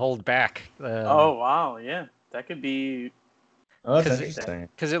to hold back? Oh, wow. Yeah, that could be. Oh, that's interesting.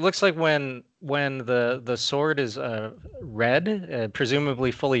 Because it looks like when the sword is red,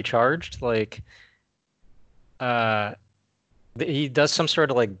 presumably fully charged, like he does some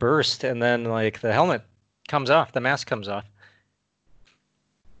sort of like burst, and then like the helmet comes off, the mask comes off.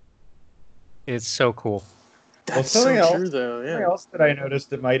 It's so cool. That's so true, though. Yeah. Something else that I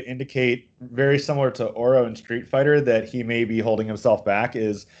noticed that might indicate, very similar to Oro in Street Fighter, that he may be holding himself back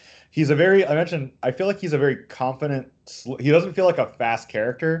is I feel like he's a very confident, he doesn't feel like a fast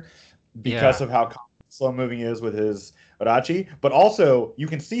character because of how slow moving he is with his Adachi, but also you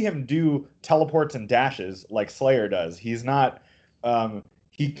can see him do teleports and dashes like Slayer does. He's not,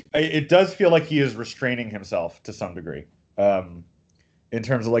 it does feel like he is restraining himself to some degree. In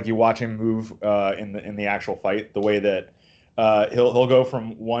terms of like you watch him move in the actual fight, the way that he'll go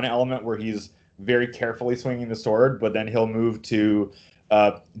from one element where he's very carefully swinging the sword, but then he'll move to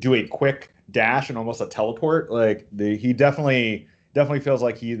do a quick dash and almost a teleport. Like he definitely feels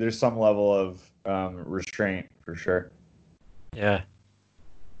like there's some level of restraint for sure. Yeah.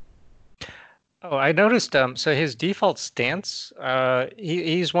 Oh, I noticed. So his default stance,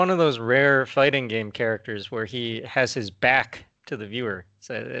 he's one of those rare fighting game characters where he has his back to the viewer.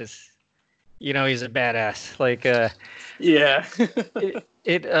 So it's, he's a badass. Like, yeah.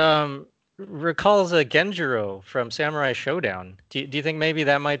 it recalls a Genjiro from Samurai Showdown. Do you think maybe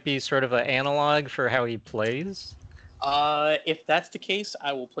that might be sort of an analog for how he plays? If that's the case,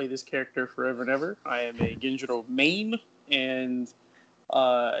 I will play this character forever and ever. I am a Genjiro main, and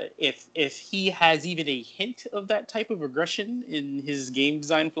if he has even a hint of that type of aggression in his game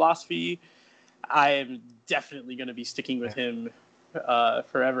design philosophy, I am definitely going to be sticking with him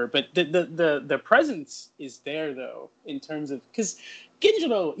forever. But the presence is there, though, in terms of, because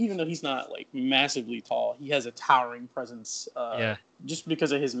Genjiro, even though he's not like massively tall, he has a towering presence just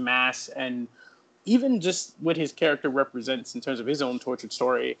because of his mass, and even just what his character represents in terms of his own tortured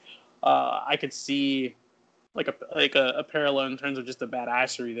story. I could see like a parallel in terms of just the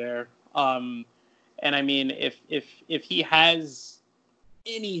badassery there. And I mean, if he has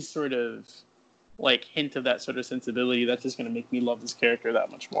any sort of like hint of that sort of sensibility, that's just going to make me love this character that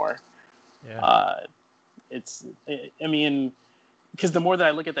much more. Yeah. I mean, because the more that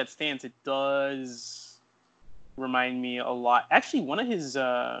I look at that stance, it does remind me a lot. Actually, one of his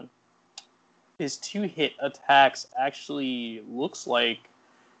 2-hit attacks actually looks like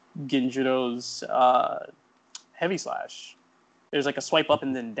Genjiro's heavy slash. There's like a swipe up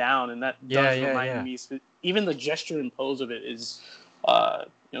and then down, and that does remind me. Even the gesture and pose of it is,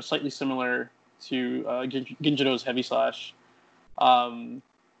 slightly similar to Genjiro's heavy slash. Man,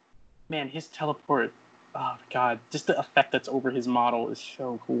 his teleport. Oh god, just the effect that's over his model is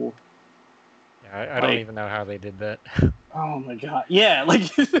so cool. Yeah, I don't even know how they did that. Oh my god, yeah, like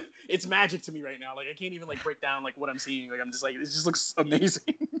it's magic to me right now. Like I can't even like break down like what I'm seeing. Like I'm just like, it just looks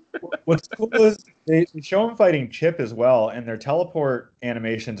amazing. What's cool is they show him fighting Chip as well, and their teleport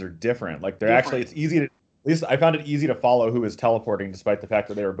animations are different. Like actually, it's easy to, at least I found it easy to follow who is teleporting, despite the fact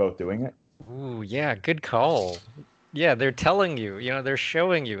that they were both doing it. Ooh, yeah, good call. Yeah, they're telling you, they're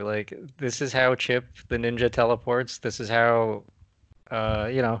showing you, like, this is how Chip the ninja teleports. This is how,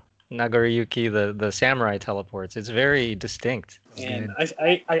 Nagoriyuki, the samurai teleports. It's very distinct. And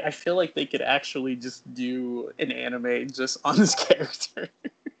I feel like they could actually just do an anime just on this character.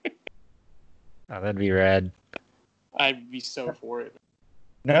 Oh, that'd be rad. I'd be so for it.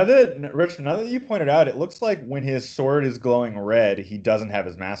 Now that you pointed out, it looks like when his sword is glowing red, he doesn't have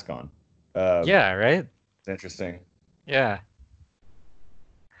his mask on. Yeah, right? It's interesting. Yeah.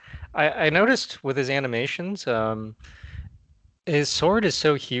 I noticed with his animations, his sword is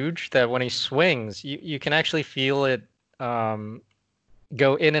so huge that when he swings, you can actually feel it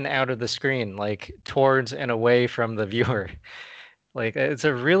go in and out of the screen, like towards and away from the viewer. Like it's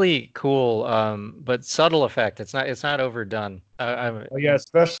a really cool but subtle effect. It's not overdone. Oh yeah,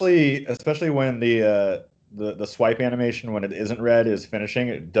 especially when the swipe animation when it isn't red is finishing.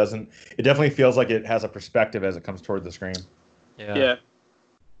 It definitely feels like it has a perspective as it comes toward the screen. Yeah.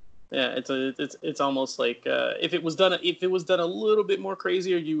 Yeah, it's almost like if it was done a little bit more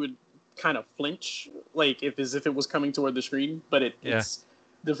crazier, you would kind of flinch, like as if it was coming toward the screen. But it's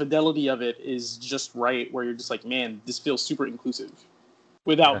the fidelity of it is just right, where you're just like, man, this feels super inclusive,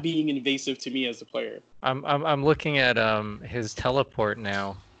 without being invasive to me as a player. I'm looking at his teleport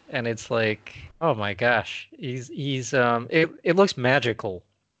now, and it's like, oh my gosh, he's it looks magical.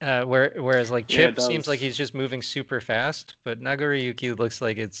 Whereas like Chip seems like he's just moving super fast, but Nagoriyuki looks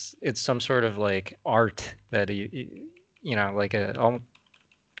like it's some sort of like art that he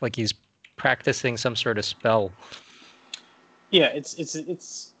like he's practicing some sort of spell. Yeah,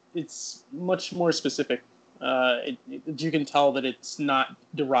 it's much more specific. You can tell that it's not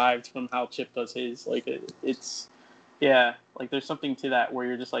derived from how Chip does his. Like it's like there's something to that where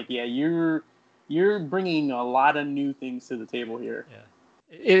you're just like, yeah, you're bringing a lot of new things to the table here. Yeah.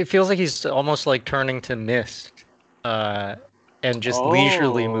 It feels like he's almost like turning to mist, and just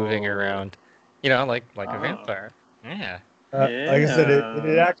leisurely moving around, like a vampire. Yeah. Like I said,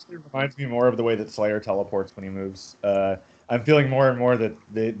 it actually reminds me more of the way that Slayer teleports when he moves. I'm feeling more and more that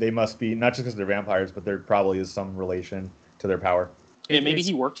they must be, not just because they're vampires, but there probably is some relation to their power. Yeah, maybe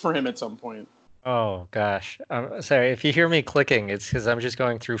he worked for him at some point. Oh gosh, sorry if you hear me clicking. It's because I'm just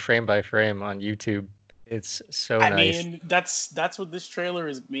going through frame by frame on YouTube. It's so nice. I mean, that's what this trailer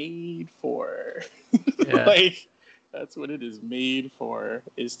is made for. Yeah. Like, that's what it is made for,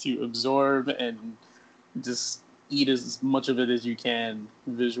 is to absorb and just eat as much of it as you can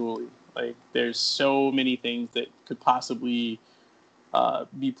visually. Like, there's so many things that could possibly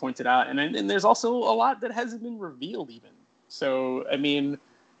be pointed out. And there's also a lot that hasn't been revealed even. So, I mean,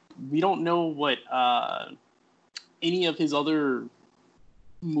 we don't know what any of his other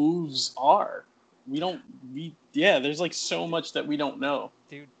moves are. There's like so much that we don't know.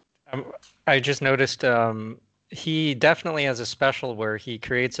 Dude, I just noticed he definitely has a special where he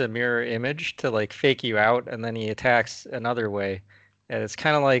creates a mirror image to like fake you out, and then he attacks another way. And it's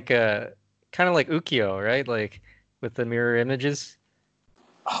kind of like Ukyo, right? Like with the mirror images.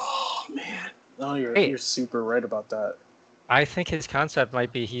 Oh man, no, you're super right about that. I think his concept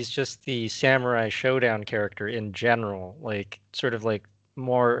might be he's just the samurai showdown character in general, like sort of like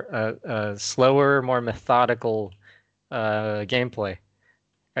more slower, more methodical gameplay,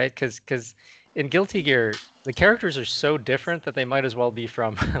 right? Because in Guilty Gear, the characters are so different that they might as well be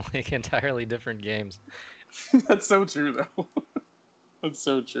from like entirely different games. That's so true, though. That's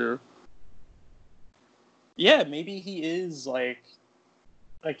so true. Yeah, maybe he is like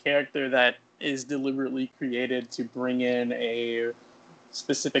a character that is deliberately created to bring in a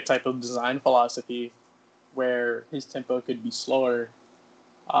specific type of design philosophy where his tempo could be slower.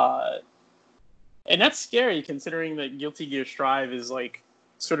 And that's scary considering that Guilty Gear Strive is like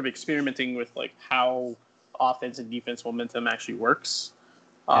sort of experimenting with like how offense and defense momentum actually works.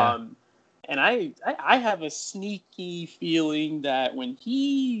 Yeah. And I have a sneaky feeling that when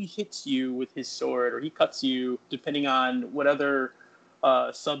he hits you with his sword or he cuts you, depending on what other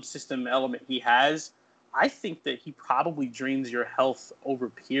subsystem element he has, I think that he probably drains your health over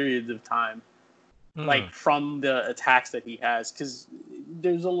periods of time. Like from the attacks that he has, because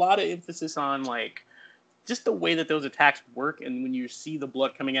there's a lot of emphasis on like just the way that those attacks work, and when you see the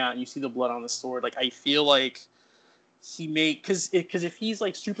blood coming out and you see the blood on the sword, like I feel like he may, because if he's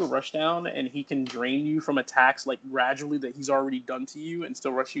like super rush down and he can drain you from attacks like gradually that he's already done to you and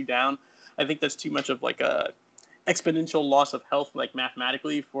still rush you down, I think that's too much of like a exponential loss of health, like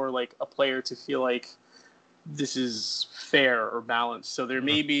mathematically, for like a player to feel like this is fair or balanced. So there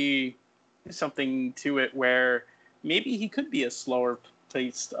may be something to it where maybe he could be a slower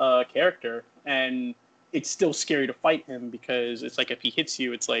paced character, and it's still scary to fight him because it's like if he hits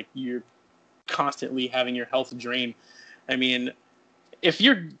you, it's like you're constantly having your health drain. I mean, if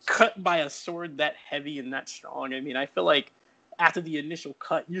you're cut by a sword that heavy and that strong, I mean, I feel like after the initial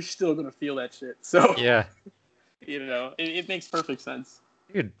cut, you're still gonna feel that shit. So Yeah. It makes perfect sense.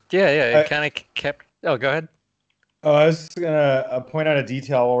 Dude, yeah. It kind of kept. Oh, go ahead. Oh, I was just gonna point out a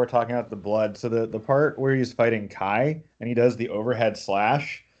detail while we're talking about the blood. So the part where he's fighting Kai and he does the overhead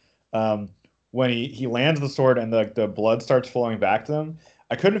slash, when he lands the sword and the blood starts flowing back to him.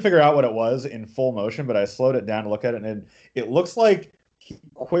 I couldn't figure out what it was in full motion, but I slowed it down to look at it, and it looks like he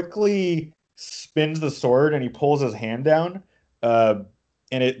quickly spins the sword and he pulls his hand down, and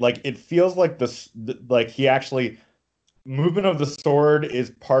it feels like like he actually movement of the sword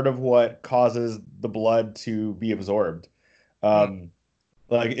is part of what causes the blood to be absorbed. Like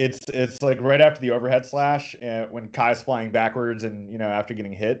it's like right after the overhead slash, when Kai's flying backwards and after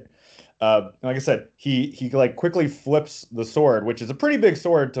getting hit. Like I said, he like quickly flips the sword, which is a pretty big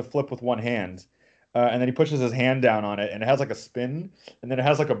sword to flip with one hand. And then he pushes his hand down on it, and it has like a spin, and then it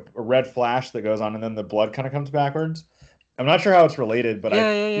has like a red flash that goes on, and then the blood kind of comes backwards. I'm not sure how it's related, but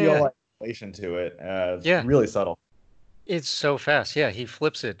I feel like relation to it. It's really subtle. It's so fast. Yeah, he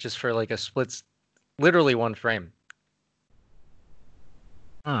flips it just for like a split, literally one frame.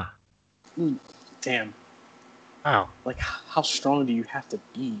 Huh. Damn. Wow. Like, how strong do you have to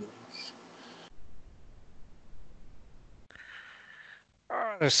be?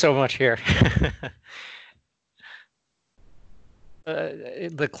 Oh, there's so much here.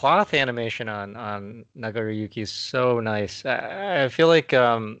 The cloth animation on Nagoriyuki is so nice. I feel like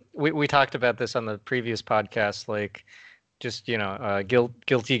we talked about this on the previous podcast. Like, just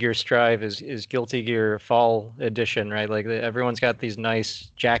Guilty Gear Strive is Guilty Gear Fall Edition, right? Like everyone's got these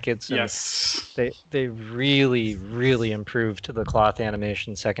nice jackets. And yes. They really improved the cloth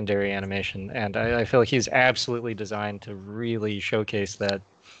animation, secondary animation, and I feel like he's absolutely designed to really showcase that.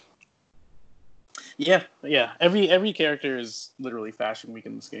 Yeah. Every character is literally Fashion Week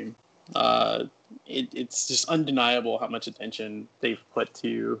in this game. It's just undeniable how much attention they've put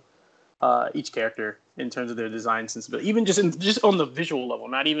to each character in terms of their design sensibility, even just on the visual level,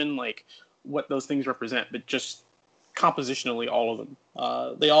 not even like what those things represent, but just compositionally, all of them.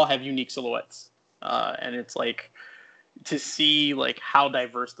 They all have unique silhouettes, and it's like to see like how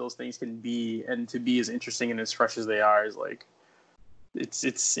diverse those things can be, and to be as interesting and as fresh as they are is like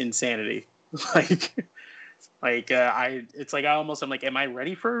it's insanity. I'm like, am I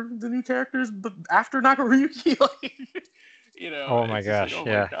ready for the new characters? But after Nagoriyuki, Oh my gosh, like,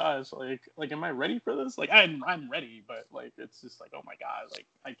 yeah. my gosh, like, am I ready for this? Like, I'm ready, but like, it's just like, oh my god, like,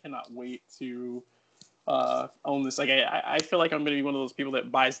 I cannot wait to own this. Like, I feel like I'm gonna be one of those people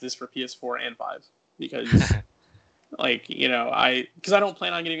that buys this for PS4 and 5 because, because I don't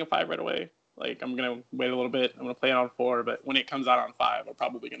plan on getting a 5 right away. Like, I'm gonna wait a little bit. I'm gonna play it on 4, but when it comes out on 5, I'm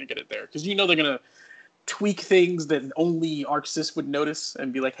probably gonna get it there because they're gonna tweak things that only ArcSys would notice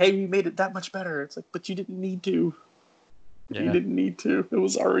and be like, hey, we made it that much better. It's like, but you didn't need to. Yeah. You didn't need to. It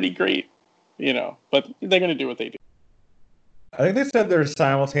was already great, but they're going to do what they do. I think they said they're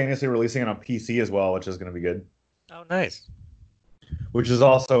simultaneously releasing it on PC as well, which is going to be good. Oh, nice. Which is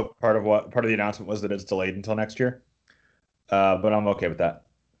also part of the announcement was that it's delayed until next year. But I'm okay with that.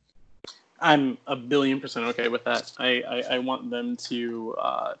 I'm 1,000,000,000% okay with that. I want them to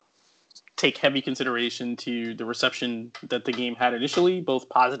take heavy consideration to the reception that the game had initially, both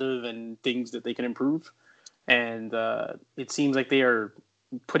positive and things that they can improve. And it seems like they are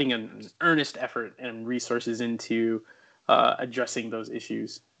putting an earnest effort and resources into addressing those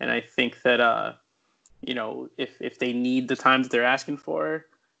issues. And I think that, if they need the time that they're asking for,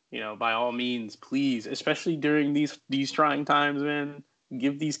 by all means, please, especially during these trying times, man,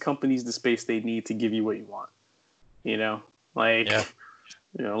 give these companies the space they need to give you what you want. Let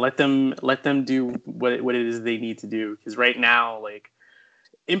them do what it is they need to do. Because right now, like,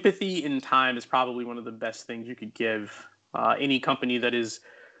 empathy in time is probably one of the best things you could give any company that is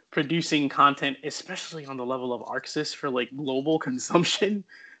producing content, especially on the level of ArcSys for like global consumption.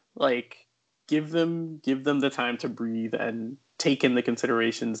 Like, give them the time to breathe and take in the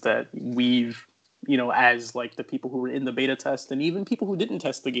considerations that we've, as like the people who were in the beta test and even people who didn't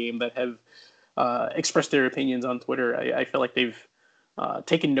test the game that have expressed their opinions on Twitter. I feel like they've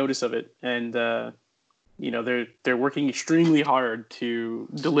taken notice of it, and they're working extremely hard to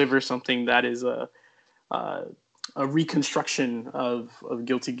deliver something that is a reconstruction of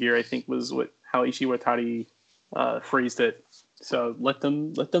Guilty Gear. I think was how Ishiwatari phrased it. So let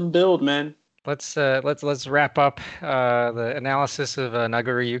them build, man. Let's wrap up the analysis of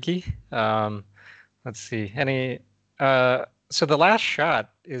Nagoriyuki. Let's see. So the last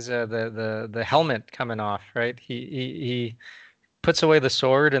shot is the helmet coming off, right? He puts away the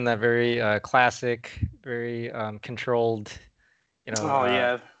sword in that very classic, very controlled, Oh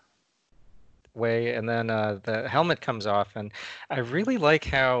yeah. way, and then the helmet comes off, and I really like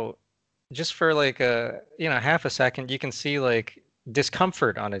how just for like a half a second you can see like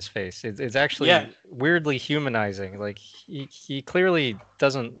discomfort on his face. It's Yeah, actually weirdly humanizing. Like he clearly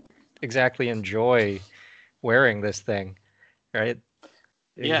doesn't exactly enjoy wearing this thing, right?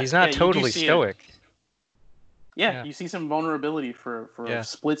 yeah, He's yeah. not You do totally see it. stoic. Yeah, Yeah, you see some vulnerability for a yeah,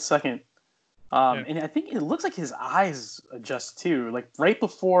 split second. yeah. And I think it looks like his eyes adjust too. Like right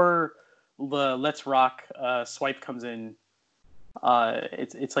before the Let's Rock swipe comes in,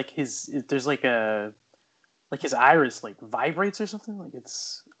 it's like there's like his iris like vibrates or something. Like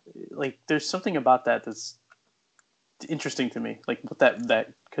it's like there's something about that that's interesting to me. Like what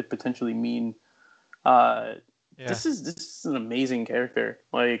that could potentially mean. Uh, Yeah. this is an amazing character.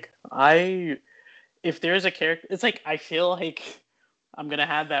 Like if there's a character, it's like I feel like I'm gonna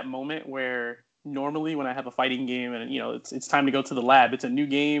have that moment where normally when I have a fighting game and it's time to go to the lab, it's a new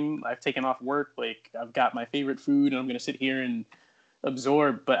game, I've taken off work, like I've got my favorite food and I'm gonna sit here and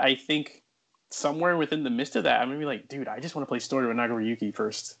absorb. But I think somewhere within the midst of that, I'm gonna be like, dude, I just want to play story with Nagoriyuki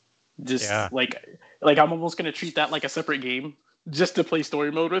first. Yeah. Just like I'm almost gonna treat that like a separate game just to play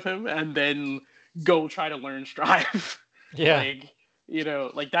story mode with him and then go try to learn Strive. Yeah. Like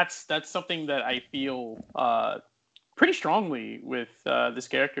like that's something that I feel pretty strongly with this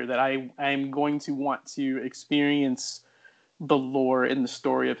character, that I'm going to want to experience the lore and the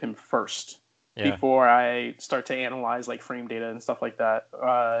story of him first Yeah. before I start to analyze like frame data and stuff like that.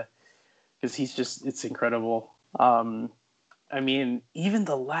 Because it's incredible. I mean, even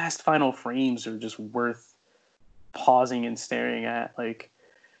the last final frames are just worth pausing and staring at. Like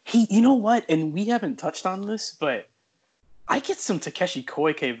you know what? And we haven't touched on this, but I get some Takeshi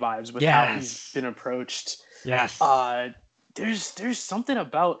Koike vibes with how he's been approached. Yes. There's something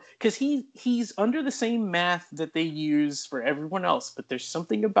about, because he's under the same math that they use for everyone else, but there's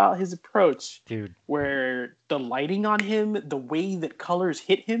something about his approach, Dude. where the lighting on him, the way that colors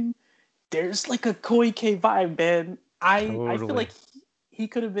hit him, there's like a Koike vibe, man. I feel Totally. like he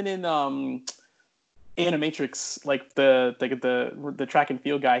could have been in Animatrix, like the track and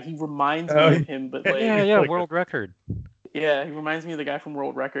field guy. He reminds me of him, but like Yeah, world record. yeah, he reminds me of the guy from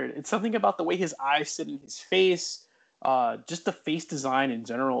World Record. It's something about the way his eyes sit in his face, just the face design in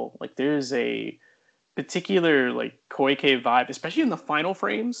general. Like there's a particular like Koike vibe, especially in the final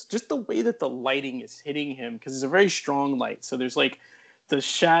frames. Just the way that the lighting is hitting him, because it's a very strong light. So there's like the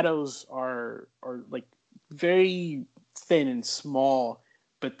shadows are like very thin and small,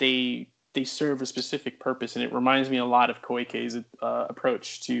 but they serve a specific purpose, and it reminds me a lot of Koike's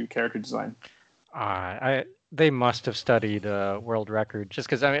approach to character design. They must have studied world record, just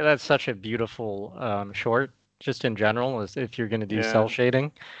because I mean that's such a beautiful short, just in general, as if you're going to do cell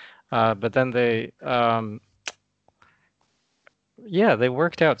shading. But then they they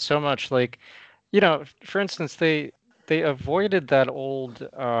worked out so much. Like, for instance, they avoided that old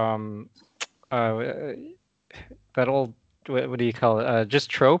what do you call it? Just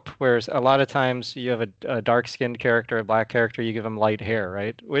trope, whereas a lot of times you have a dark-skinned character, a black character, you give them light hair,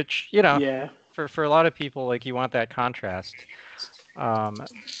 right? Which, for a lot of people, like you want that contrast.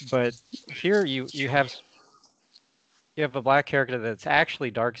 But here you have a black character that's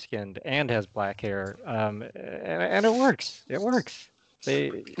actually dark-skinned and has black hair, and it works. It works. They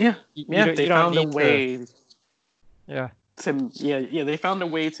found a way. Yeah. They found a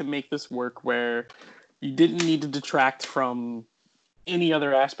way to make this work where you didn't need to detract from any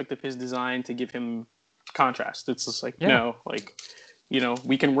other aspect of his design to give him contrast. It's just like, no, like,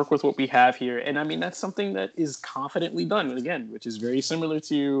 we can work with what we have here. And I mean, that's something that is confidently done, again, which is very similar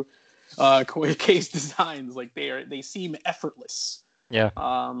to Koike's designs. Like they seem effortless. Yeah.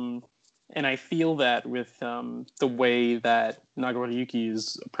 And I feel that with the way that Nagoriyuki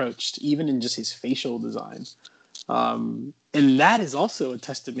is approached, even in just his facial design. And that is also a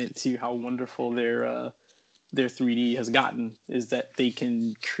testament to how wonderful their 3D has gotten, is that they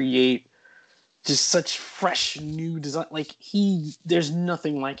can create just such fresh new design. Like there's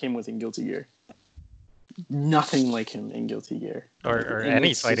nothing like him within Guilty Gear. Nothing like him in Guilty Gear. Or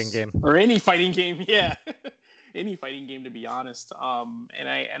any fighting game. Or any fighting game, yeah. Any fighting game, to be honest.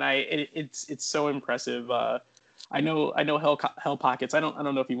 It's so impressive. I know Hell Pockets. I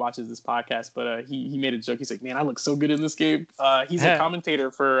don't know if he watches this podcast, but he made a joke. He's like, man, I look so good in this game. He's a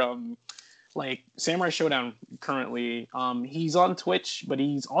commentator for like Samurai Showdown currently. He's on Twitch, but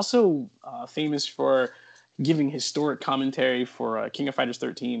he's also famous for giving historic commentary for King of Fighters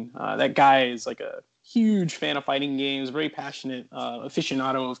 13. That guy is like a huge fan of fighting games, very passionate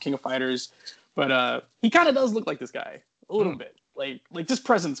aficionado of King of Fighters. But he kind of does look like this guy a little bit, like just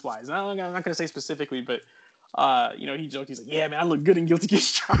presence wise. I'm not going to say specifically, but he joked. He's like, "Yeah, man, I look good in Guilty Gear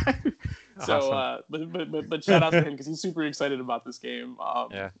Strive." So, Awesome. but shout out to him because he's super excited about this game.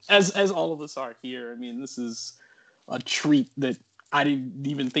 As all of us are here. I mean, this is a treat that I didn't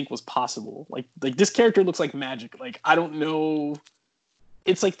even think was possible. Like this character looks like magic. Like, I don't know.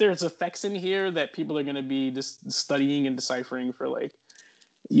 It's like there's effects in here that people are going to be just studying and deciphering for like,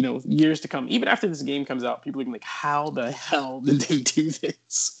 years to come. Even after this game comes out, people are gonna be like, how the hell did they do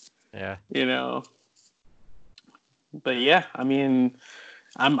this? Yeah. But yeah, I mean,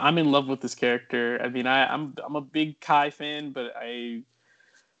 I'm in love with this character. I mean, I'm a big Kai fan, but I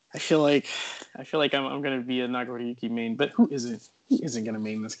feel like I'm gonna be a Nagoriyuki main. But who isn't? Who isn't gonna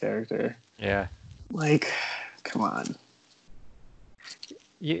main this character? Yeah. Like, come on.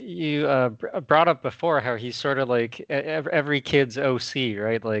 You brought up before how he's sort of like every kid's OC,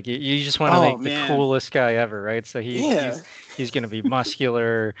 right? Like you just want to make the coolest guy ever, right? So he's going to be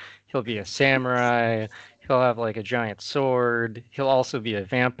muscular. He'll be a samurai. He'll have like a giant sword. He'll also be a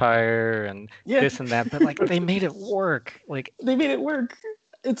vampire and this and that. But like they made it work. Like they made it work.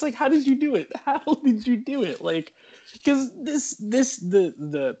 It's like, how did you do it? How did you do it? Like, because the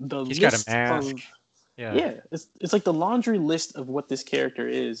he's list got a mask. Yeah, it's like the laundry list of what this character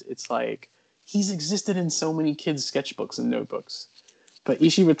is. It's like he's existed in so many kids' sketchbooks and notebooks, but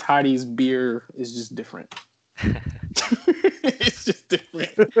Ishiwatari's beer is just different. It's just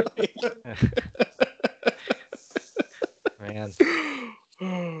different. Man.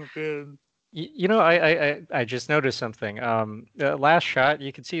 Oh man. I just noticed something. The last shot,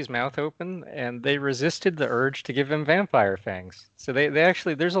 you could see his mouth open, and they resisted the urge to give him vampire fangs. So they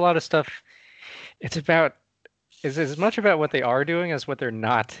actually, there's a lot of stuff. It's as much about what they are doing as what they're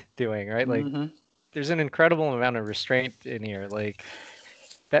not doing, right? Like, there's an incredible amount of restraint in here. Like,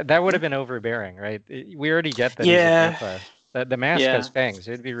 that would have been overbearing, right? We already get that he's a vampire. The mask has fangs.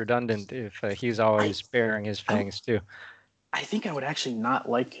 It'd be redundant if he's always bearing his fangs too. I think I would actually not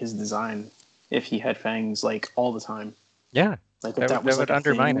like his design if he had fangs like all the time. Yeah, like if that would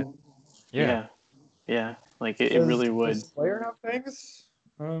undermine it. Yeah. Like it really would. Does Slayer have fangs?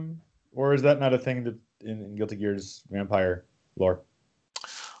 Or is that not a thing that in Guilty Gear's vampire lore?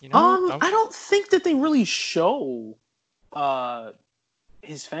 I don't think that they really show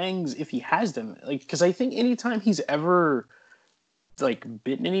his fangs if he has them. Like, because I think anytime he's ever like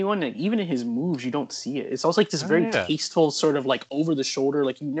bitten anyone, like, even in his moves, you don't see it. It's also like this very tasteful sort of like over the shoulder.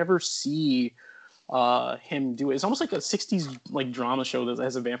 Like you never see him do it. It's almost like a 60s like drama show that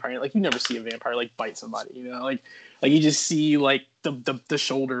has a vampire. Like you never see a vampire like bite somebody, like you just see like the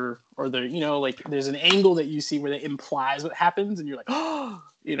shoulder or the, like there's an angle that you see where that implies what happens and you're like, oh,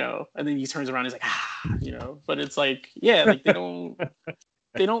 and then he turns around and he's like, but it's like, like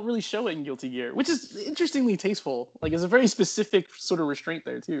they don't really show it in Guilty Gear, which is interestingly tasteful. Like it's a very specific sort of restraint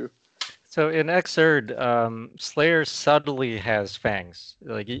there too. So in Xrd, Slayer subtly has fangs.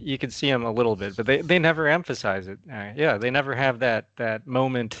 Like you can see him a little bit, but they never emphasize it. They never have that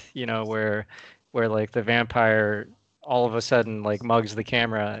moment, where like the vampire all of a sudden like mugs the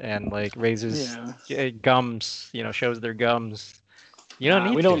camera and like raises gums, shows their gums. You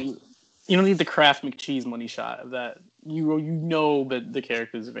don't need the Kraft McCheese money shot of that. You know that the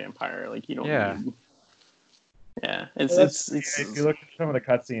character is a vampire. Like you don't need. Yeah, it's if you look at some of the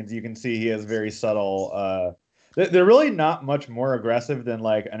cutscenes, you can see he has very subtle. They're really not much more aggressive than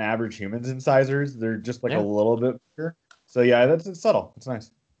like an average human's incisors. They're just like a little bit bigger. So it's subtle. It's nice.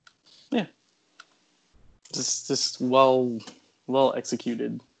 Yeah, just well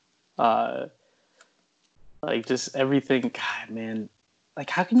executed. Like just everything. God, man, like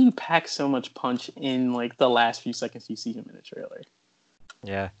how can you pack so much punch in like the last few seconds you see him in a trailer?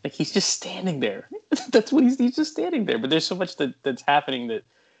 Yeah, like he's just standing there. That's what he's just standing there. But there's so much that's happening that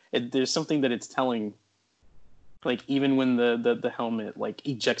there's something that it's telling. Like even when the helmet like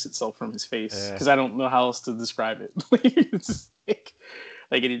ejects itself from his face, because I don't know how else to describe it. It's just like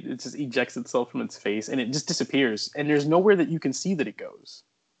it just ejects itself from its face and it just disappears. And there's nowhere that you can see that it goes.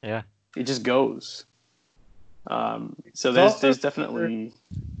 Yeah, it just goes. So there's definitely.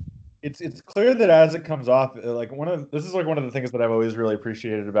 It's clear that as it comes off, like one of the things that I've always really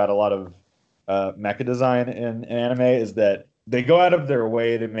appreciated about a lot of mecha design in anime is that they go out of their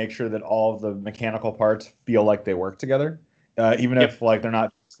way to make sure that all of the mechanical parts feel like they work together, even if like they're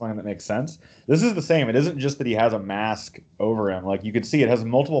not something that makes sense. This is the same. It isn't just that he has a mask over him. Like you can see, it has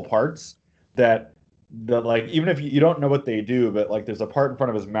multiple parts that like even if you don't know what they do, but like there's a part in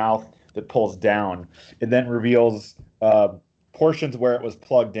front of his mouth that pulls down. It then reveals portions where it was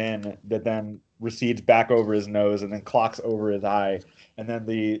plugged in that then recedes back over his nose and then clocks over his eye, and then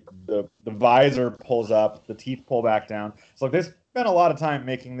the visor pulls up, the teeth pull back down. So like they spent a lot of time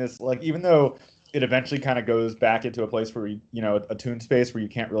making this, like even though it eventually kind of goes back into a place where a toon space where you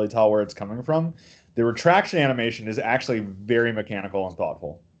can't really tell where it's coming from. The retraction animation is actually very mechanical and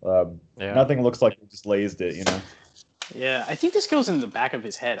thoughtful. Nothing looks like it just lazed it, Yeah, I think this goes in the back of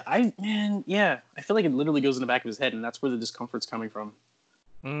his head. I feel like it literally goes in the back of his head, and that's where the discomfort's coming from.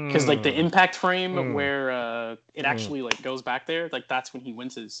 Because like the impact frame where it actually like goes back there, like that's when he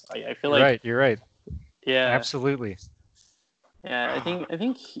winces. I feel like you're right. Yeah, absolutely. Yeah, I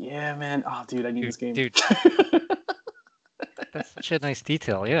think, yeah, man. Oh, dude, I need this game. Dude, that's such a nice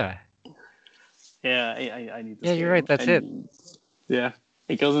detail. Yeah. Yeah, I need this. Yeah, game. you're right. That's it. Yeah,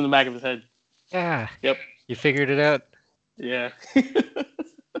 it goes in the back of his head. Yeah. Yep. You figured it out. Yeah.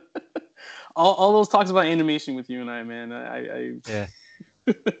 all those talks about animation with you and I, man. Yeah.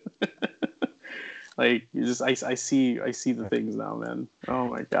 Like I see the things now, man. Oh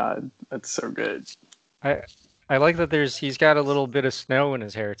my god, that's so good. I like that he's got a little bit of snow in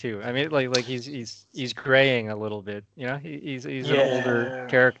his hair too. I mean, like he's graying a little bit. He's an older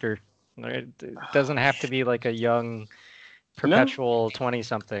character. It doesn't have to be like a young, perpetual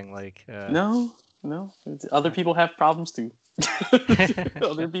 20-something. Like no. Other people have problems too.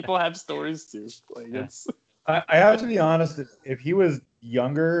 Other people have stories too. Like it's. I have to be honest. If he was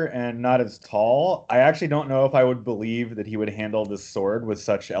younger and not as tall, I actually don't know if I would believe that he would handle this sword with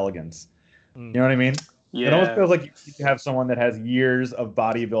such elegance. You know what I mean? Yeah. It almost feels like you need to have someone that has years of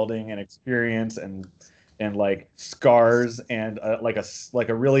bodybuilding and experience and like scars and like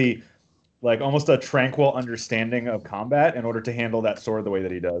a really like almost a tranquil understanding of combat in order to handle that sword the way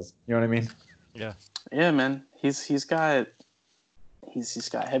that he does. You know what I mean? Yeah. Yeah, man. He's got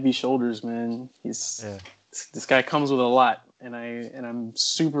heavy shoulders, man. This guy comes with a lot, and I'm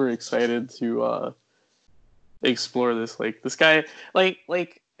super excited to explore this. Like this guy,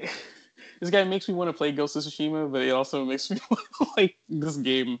 like. This guy makes me want to play Ghost of Tsushima, but it also makes me like this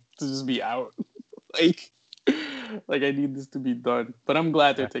game to just be out. like I need this to be done. But I'm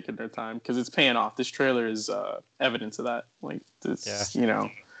glad they're taking their time because it's paying off. This trailer is evidence of that. Like this,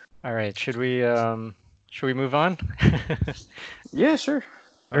 All right, should we move on? Yeah, sure.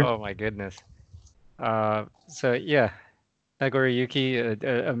 Oh my goodness. So yeah,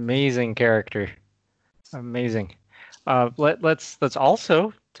 Nagoriyuki, amazing character, amazing. Let's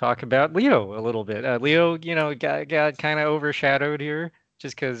also talk about Leo a little bit. Leo, got kind of overshadowed here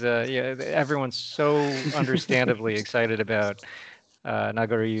just because, everyone's so understandably excited about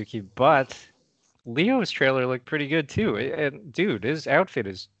Nagoriyuki, but Leo's trailer looked pretty good too. And dude, his outfit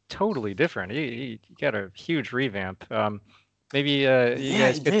is totally different. He got a huge revamp. Maybe you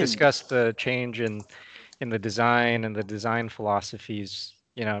guys could discuss the change in the design and the design philosophies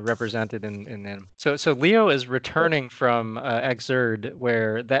represented in them. So Leo is returning from Exurd,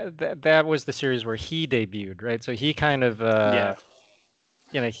 where that was the series where he debuted, right? So he kind of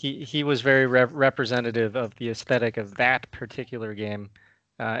he was very representative of the aesthetic of that particular game,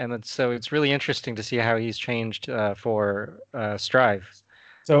 and so it's really interesting to see how he's changed for Strive.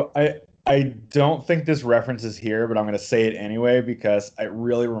 So I don't think this reference is here, but I'm going to say it anyway because it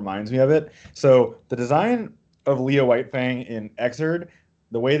really reminds me of it. So the design of Leo Whitefang in Exurd,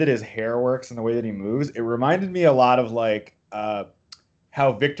 the way that his hair works and the way that he moves, it reminded me a lot of like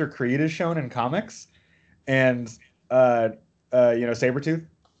how Victor Creed is shown in comics, and Sabretooth.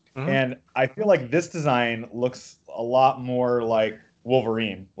 Mm-hmm. And I feel like this design looks a lot more like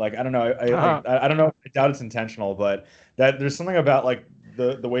Wolverine. Like I don't know, I don't know. I doubt it's intentional, but that there's something about like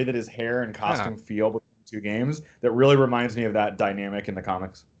the way that his hair and costume feel between the two games that really reminds me of that dynamic in the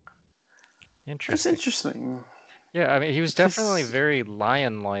comics. Interesting. That's interesting. Yeah, I mean, he was definitely very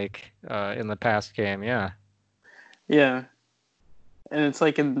lion-like in the past game. Yeah. Yeah, and it's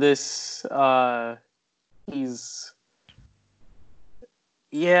like in this, he's.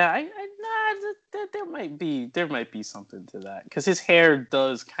 Yeah, there might be something to that because his hair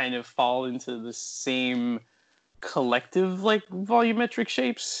does kind of fall into the same collective like volumetric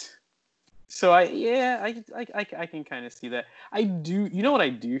shapes. So I can kind of see that. I do. You know what I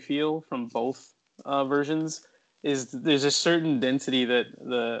do feel from both versions is there's a certain density that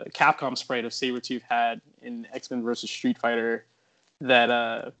the Capcom sprite of Sabretooth had in X-Men vs. Street Fighter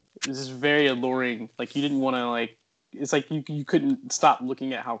that is just very alluring. Like you didn't want to like. It's like you couldn't stop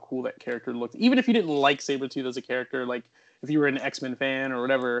looking at how cool that character looked, even if you didn't like Sabretooth as a character. Like if you were an X-Men fan or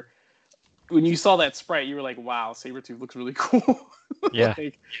whatever, when you saw that sprite, you were like, "Wow, Sabretooth looks really cool." Yeah.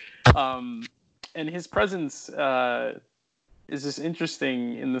 And his presence is just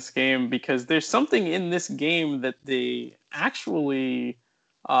interesting in this game because there's something in this game that they actually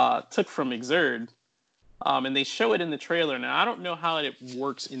took from Exurd, and they show it in the trailer. Now I don't know how it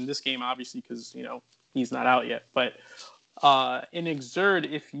works in this game, obviously, because he's not out yet. But in Exurd,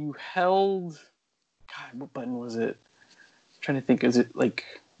 if you held God, what button was it? I'm trying to think. Is it like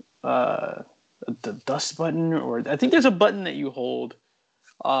the dust button, or I think there's a button that you hold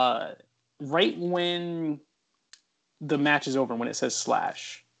right when the match is over, when it says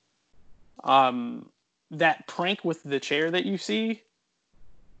slash. That prank with the chair that you see,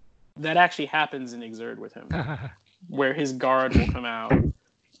 that actually happens in Exerd with him, where his guard will come out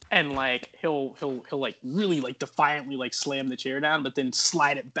and like he'll like really like defiantly like slam the chair down, but then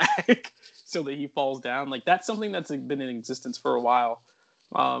slide it back so that he falls down. Like that's something that's been in existence for a while,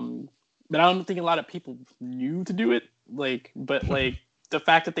 but I don't think a lot of people knew to do it. Like, but like the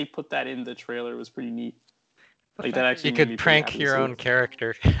fact that they put that in the trailer was pretty neat. Like that actually you could prank your own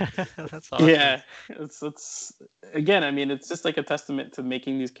character. That's awesome. Yeah, it's again. I mean, it's just like a testament to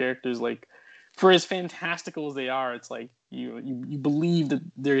making these characters like, for as fantastical as they are, it's like you believe that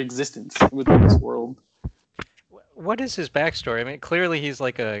their existence within this world. What is his backstory? I mean, clearly he's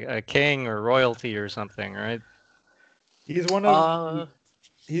like a king or royalty or something, right? He's one of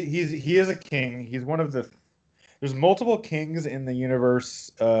he is a king. He's one of the. There's multiple kings in the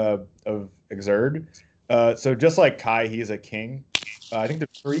universe of Exerd. So just like Kai, he's a king. I think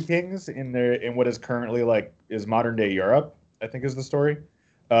there's 3 kings in what is currently is modern day Europe, I think is the story.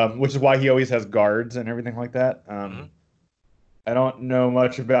 Which is why he always has guards and everything like that. I don't know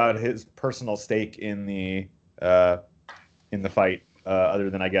much about his personal stake in the fight, other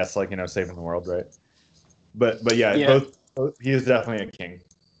than I guess saving the world, right? But yeah. Both he is definitely a king.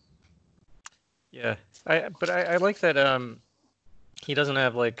 Yeah, I like that he doesn't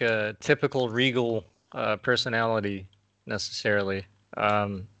have like a typical regal personality necessarily.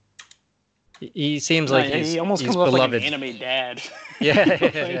 He seems like he almost he's comes off beloved. like an anime dad.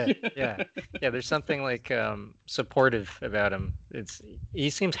 Yeah. There's something like supportive about him. He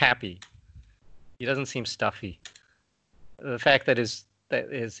seems happy. He doesn't seem stuffy. The fact that his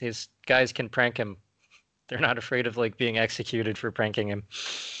guys can prank him, they're not afraid of like being executed for pranking him.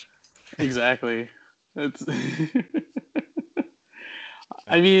 Exactly. It's.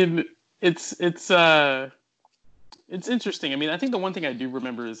 I mean, it's interesting. I mean, I think the one thing I do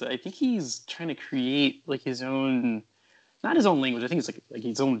remember is that I think he's trying to create like his own, not his own language. I think it's like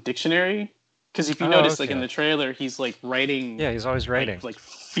his own dictionary. Because if you notice, like in the trailer, he's like writing. Yeah, he's always writing like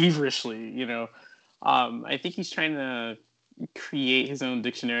feverishly. You know, I think he's trying to create his own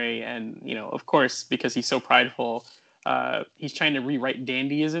dictionary, and of course, because he's so prideful, he's trying to rewrite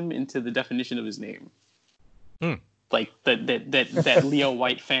dandyism into the definition of his name. Like that Leo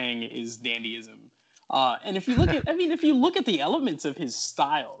Whitefang is dandyism. And if you look at the elements of his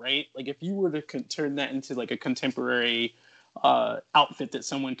style, right? Like if you were to turn that into like a contemporary outfit that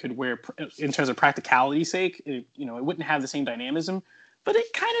someone could wear in terms of practicality's sake, it wouldn't have the same dynamism, but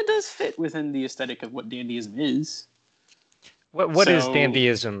it kind of does fit within the aesthetic of what dandyism is. What is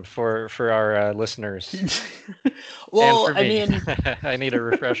dandyism for our listeners? Well, and for me. I mean, I need a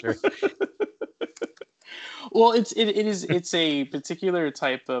refresher. Well, it's a particular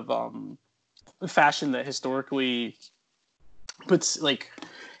type of fashion that historically puts like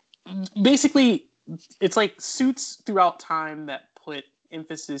basically it's like suits throughout time that put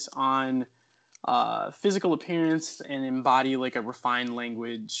emphasis on physical appearance and embody like a refined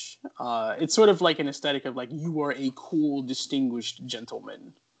language. It's sort of like an aesthetic of like you are a cool, distinguished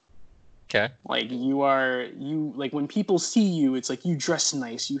gentleman. Okay. Like like when people see you, it's like you dress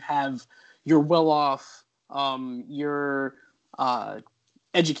nice, you're well off, you're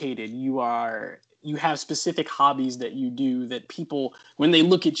educated, you have specific hobbies that you do that people, when they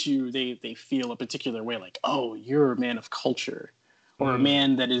look at you, they feel a particular way, like, oh, you're a man of culture, or a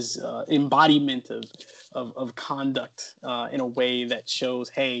man that is embodiment of conduct in a way that shows,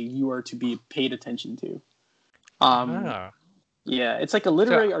 hey, you are to be paid attention to. Yeah, it's like a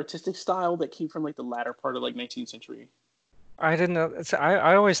literary artistic style that came from like the latter part of like 19th century. I didn't know.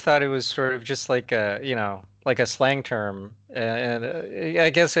 I always thought it was sort of just like like a slang term, and I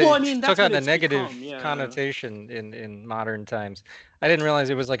guess it took on a negative connotation in modern times. I didn't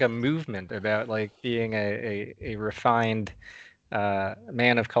realize it was like a movement about like being a refined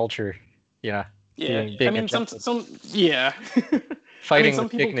man of culture. Yeah. Being I mean, some yeah. Fighting some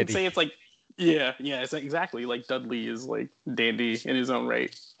with people dignity. could say it's like it's exactly like Dudley is like dandy in his own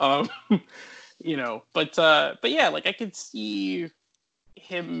right. But yeah, like I could see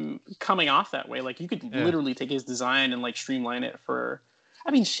him coming off that way. Like you could literally take his design and like streamline it for.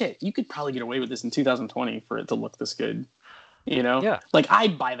 I mean, shit, you could probably get away with this in 2020 for it to look this good. Yeah. Like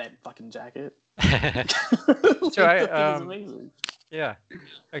I'd buy that fucking jacket. So it's amazing. Yeah.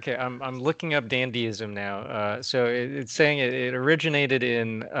 Okay, I'm looking up dandyism now. So it's saying it originated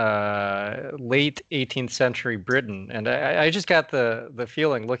in late 18th century Britain, and I just got the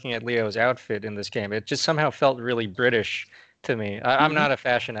feeling looking at Leo's outfit in this game, it just somehow felt really British to me. I'm Mhm. not a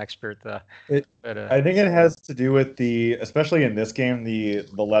fashion expert though, It, but I think it has to do with especially in this game, the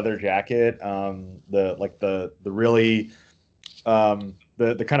leather jacket, the really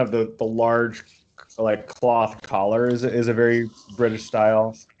the kind of the large like cloth collar is a very British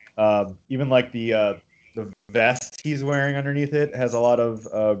style. Even like the vest he's wearing underneath it has a lot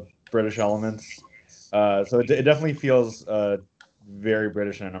of British elements. So it definitely feels very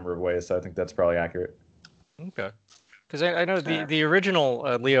British in a number of ways. So I think that's probably accurate. okay. Because I know the original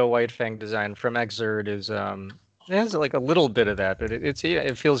Leo Whitefang design from Xrd is it has like a little bit of that, but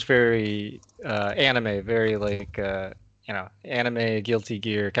it feels very anime, very like anime Guilty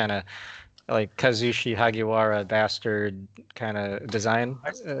Gear kind of like Kazushi Hagiwara bastard kind of design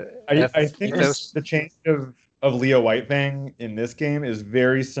I think ethos. the change of Leo Whitefang in this game is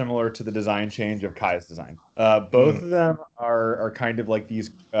very similar to the design change of Kai's design. Both Mm, of them are kind of like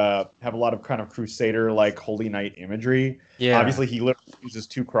these have a lot of kind of Crusader like Holy Knight imagery. yeah, Obviously, he literally uses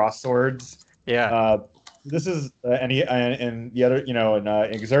two cross swords. yeah. Uh, this is and the other in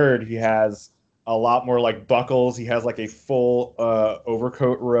Xrd he has a lot more like buckles. He has like a full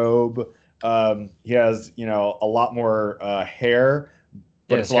overcoat robe. He has a lot more hair, Yeah,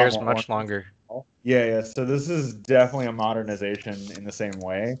 but it's his a lot hair's more much ornamental. longer. Yeah, yeah. So this is definitely a modernization in the same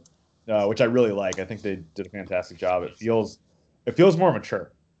way, which I really like. I think they did a fantastic job. It feels more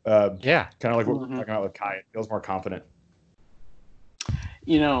mature. Yeah. Kind of like what we were Mhm. talking about with Kai. It feels more confident.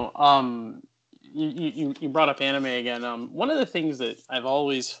 You know, you brought up anime again. One of the things that I've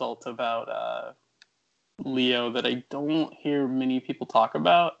always felt about Leo that I don't hear many people talk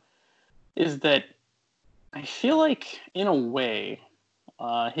about is that I feel like, in a way,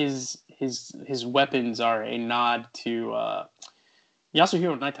 his weapons are a nod to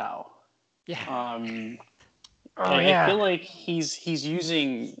Yasuhiro Naitao. Yeah. Um, Oh I yeah. feel like he's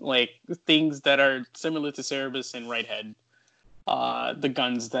using like things that are similar to Cerebus and Righthead. The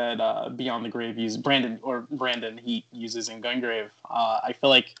guns that Beyond the Grave uses, Brandon he uses in Gungrave. I feel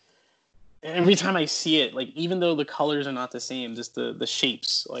like every time I see it, like even though the colors are not the same, just the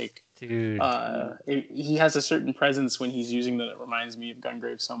shapes, like Dude. he has a certain presence when he's using them that reminds me of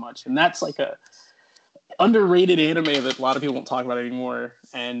Gungrave so much, and that's like a underrated anime that a lot of people don't talk about anymore.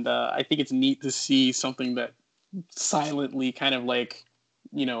 And I think it's neat to see something that silently kind of like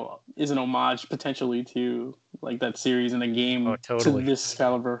is an homage potentially to like that series in a Oh, game to totally. this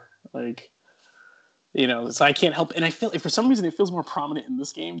caliber. Like so I can't help, and I feel like for some reason it feels more prominent in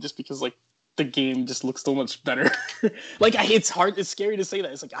this game just because like the game just looks so much better. Like it's scary to say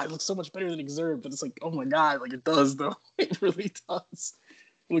that. It's like it looks so much better than Exurb, but it's like, oh my god, like it does though. It really does.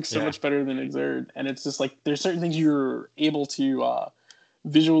 It looks so Yeah. much better than Exurb, and it's just like there's certain things you're able to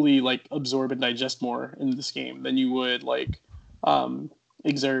visually like absorb and digest more in this game than you would like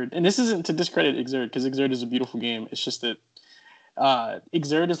Exurb. And this isn't to discredit Exurb because Exurb is a beautiful game. It's just that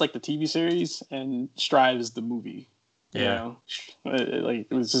Exurb is like the TV series and Strive is the movie. You Yeah. know, like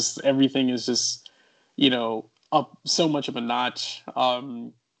it was just everything is just up so much of a notch.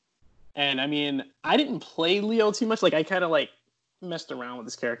 And I mean, I didn't play Leo too much. Like I kind of like messed around with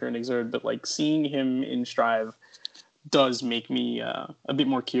this character in Exurb, but like seeing him in Strive does make me a bit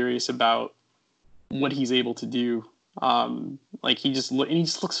more curious about what he's able to do. Like he just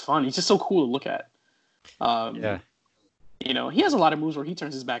looks fun. He's just so cool to look at. Yeah. He has a lot of moves where he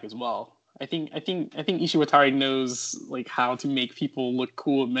turns his back as well. I think Ishiwatari knows like how to make people look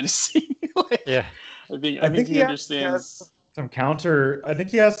cool and menacing. Like, Yeah. I I think think he he has understands. some counter. I think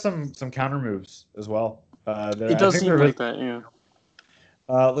he has some counter moves as well. It I does think seem they're like that, yeah.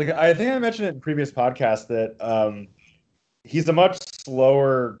 like I think I mentioned it in previous podcasts that he's a much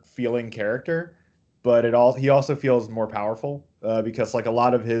slower feeling character, but he also feels more powerful because like a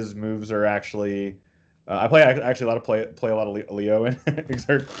lot of his moves are actually. I play actually a lot of play a lot of Leo in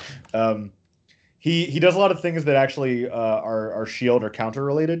Exert. He does a lot of things that actually are shield or counter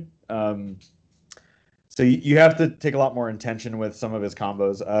related. So you have to take a lot more intention with some of his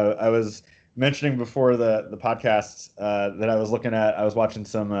combos. I was mentioning before the podcast that I was watching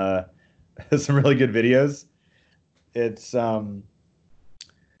some some really good videos. It's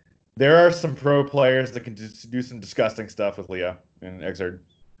there are some pro players that can do some disgusting stuff with Leo in Xrd.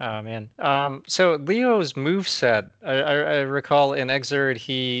 Oh man. So Leo's moveset, I recall in Xrd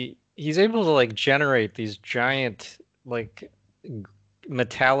he's able to like generate these giant like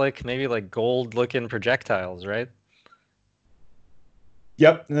metallic, maybe like gold looking projectiles, right?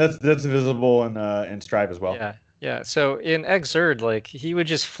 Yep, and that's visible in Strive as well. Yeah. Yeah, so in Xrd, like he would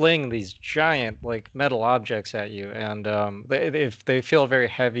just fling these giant like metal objects at you, and if they feel very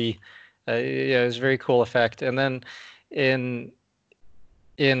heavy, yeah, it's a very cool effect. And then in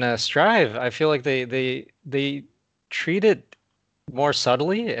Strive, I feel like they treat it more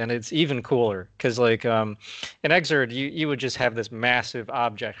subtly, and it's even cooler because like in Xrd, you would just have this massive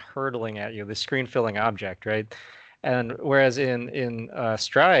object hurtling at you, the screen filling object, right? And whereas in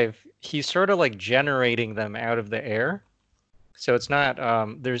Strive, he's sort of like generating them out of the air. So it's not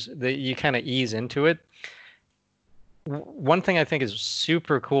you kind of ease into it. One thing I think is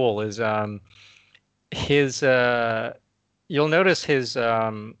super cool is his you'll notice his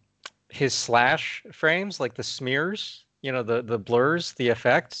slash frames, like the smears, the blurs, the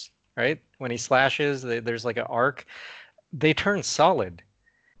effects, right? When he slashes, there's like an arc. They turn solid.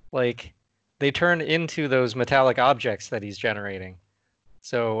 Like they turn into those metallic objects that he's generating.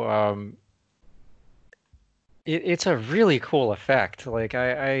 So it's a really cool effect. Like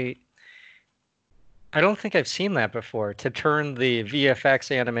I don't think I've seen that before, to turn the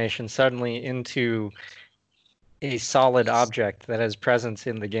VFX animation suddenly into a solid object that has presence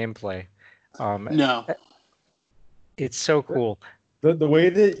in the gameplay. No. It's so cool. The way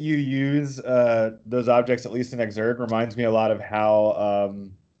that you use those objects, at least in Xrd, reminds me a lot of how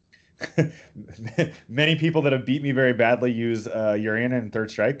many people that have beat me very badly use Urian in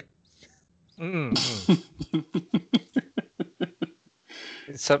Third Strike.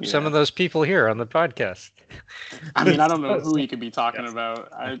 Some of those people here on the podcast. I mean, I don't know who you could be talking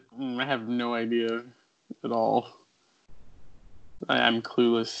about. I have no idea at all. I'm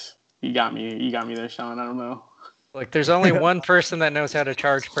clueless. You got me there, Sean. I don't know. Like, there's only one person that knows how to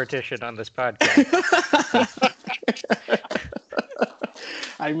charge partition on this podcast.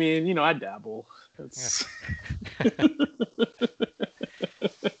 I mean, I dabble.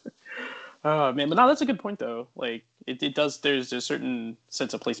 Oh man, but no, that's a good point though. Like it does. There's a certain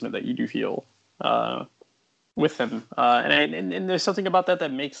sense of placement that you do feel with them, and there's something about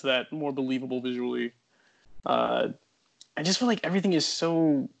that makes that more believable visually. I just feel like everything is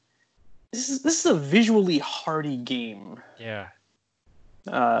so. This is a visually hardy game. Yeah.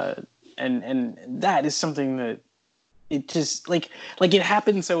 And that is something that it just like it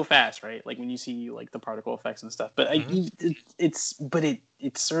happens so fast, right? Like when you see like the particle effects and stuff. But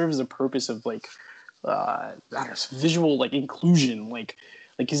it serves a purpose of like I don't know, visual like inclusion, like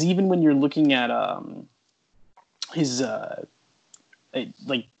because even when you're looking at his like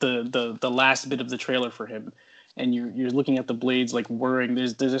the last bit of the trailer for him, and you're looking at the blades like whirring.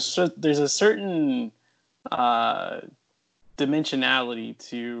 There's a certain dimensionality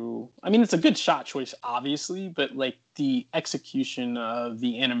to. I mean, it's a good shot choice, obviously, but like the execution of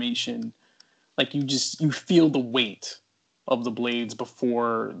the animation, like you feel the weight of the blades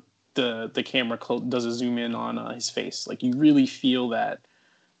before the camera does a zoom in on his face. Like you really feel that,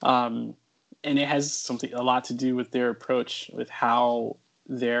 and it has a lot to do with their approach, with how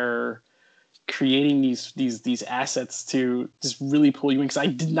they're creating these assets to just really pull you in, because I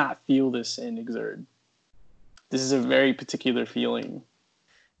did not feel this in Xrd. This is a very particular feeling.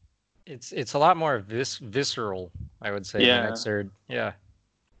 It's a lot more visceral, I would say, than Xrd. Yeah.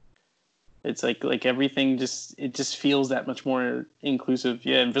 It's like everything just feels that much more inclusive,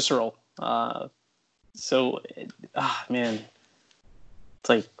 and visceral. So man, it's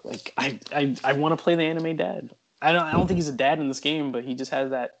like I want to play the anime dad. I don't think he's a dad in this game, but he just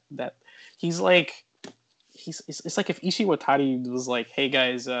has that he's like it's like if Ishiwatari was like, hey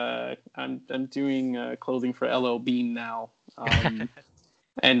guys, I'm doing clothing for LL Bean now,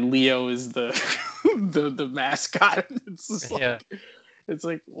 and Leo is the the mascot. It's just like, it's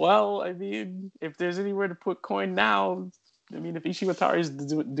like, well, I mean, if there's anywhere to put coin now, I mean, if Ishiwatari is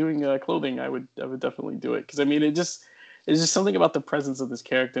doing clothing, I would definitely do it, because I mean, it's just something about the presence of this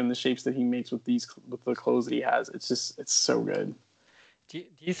character and the shapes that he makes with the clothes that he has. It's so good. Do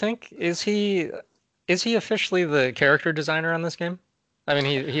you think is he officially the character designer on this game? I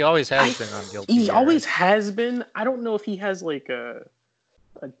mean, he always has been on Guilty Gear. He always has been. I don't know if he has like a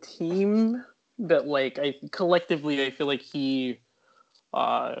team, but like collectively, I feel like he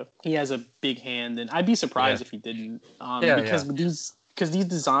has a big hand, and I'd be surprised if he didn't. Because these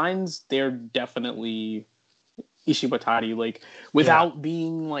designs, they're definitely Ishiwatari, like without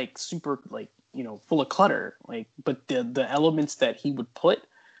being like super like full of clutter, like, but the elements that he would put,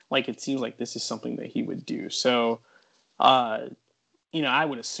 like, it seems like this is something that he would do. So I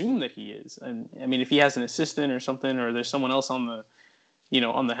would assume that he is. And I mean, if he has an assistant or something, or there's someone else on the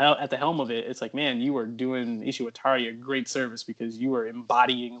at the helm of it, it's like, man, you are doing Ishiwatari a great service, because you are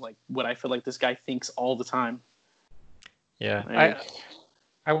embodying like what I feel like this guy thinks all the time. Yeah.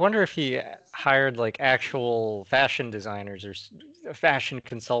 I wonder if he hired like actual fashion designers or a fashion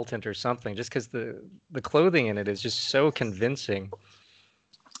consultant or something, just because the clothing in it is just so convincing.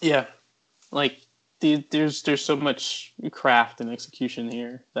 Yeah, like there's so much craft and execution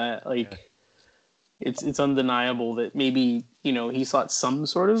here that like it's undeniable that maybe he sought some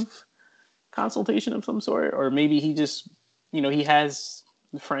sort of consultation of some sort, or maybe he just he has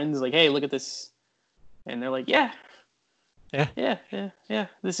friends like, hey, look at this, and they're like, yeah,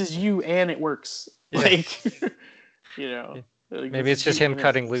 this is you and it works. Yeah. Like like, Maybe it's just him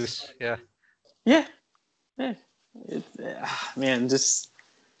cutting loose. Yeah. Yeah. Man, just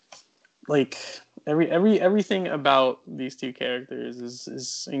like everything about these two characters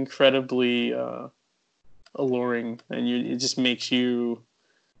is incredibly alluring, and it just makes you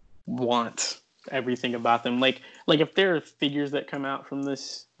want everything about them. Like if there are figures that come out from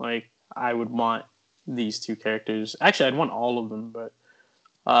this, like I would want these two characters. Actually, I'd want all of them, but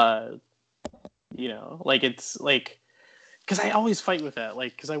like it's like, because I always fight with that,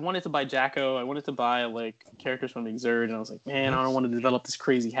 like, because I wanted to buy Jacko, I wanted to buy like characters from Exerd, and I was like, man, I don't want to develop this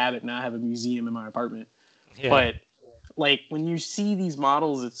crazy habit now. I have a museum in my apartment. Yeah. But like when you see these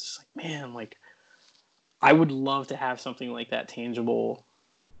models, it's just like, man, like I would love to have something like that tangible,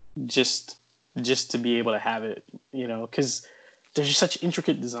 just to be able to have it, because there's just such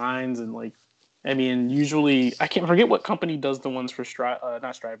intricate designs, and like, I mean, usually I can't forget what company does the ones for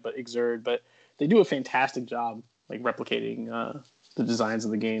not Strive, but Exerd, but they do a fantastic job like replicating the designs of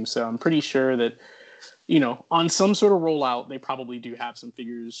the game. So I'm pretty sure that on some sort of rollout, they probably do have some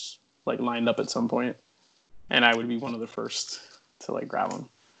figures like lined up at some point, and I would be one of the first to like grab them.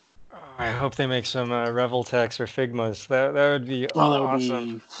 I hope they make some Revoltex or Figmas. That would be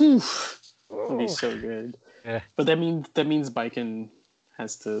awesome. That would be so good. Yeah. But that means Biken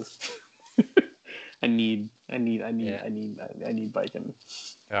has to. I need Biken.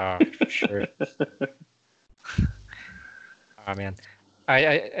 Oh, for sure. Oh man,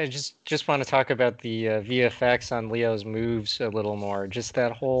 I just want to talk about the VFX on Leo's moves a little more. Just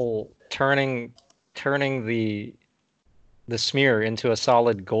that whole turning the smear into a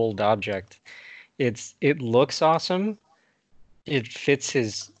solid gold object. It looks awesome. It fits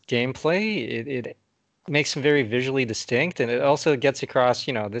his gameplay. It makes him very visually distinct, and it also gets across,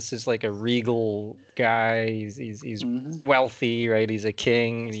 this is like a regal guy. He's wealthy, right? He's a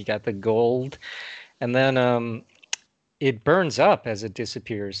king. He got the gold, and then it burns up as it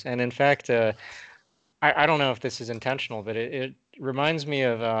disappears. And in fact, I don't know if this is intentional, but it reminds me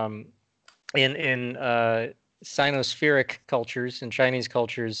of in Sinospheric cultures, in Chinese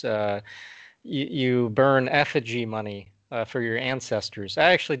cultures, you burn effigy money for your ancestors.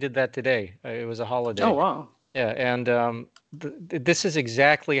 I actually did that today. It was a holiday. Oh, wow. Yeah, and this is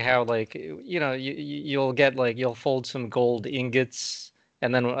exactly how, like, you'll get, like, you'll fold some gold ingots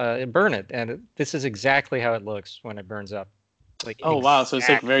and then burn it, and this is exactly how it looks when it burns up. Like, oh wow, so it's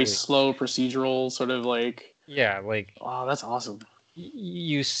like very slow procedural sort of like. Yeah, like. Wow, that's awesome.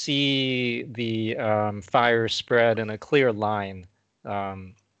 You see the fire spread in a clear line,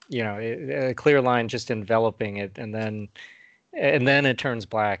 a clear line just enveloping it, and then it turns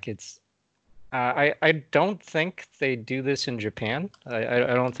black. It's I don't think they do this in Japan.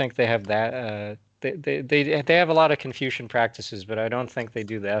 I don't think they have that. They have a lot of Confucian practices, but I don't think they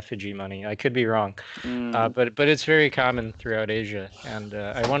do the effigy money. I could be wrong, but it's very common throughout Asia, and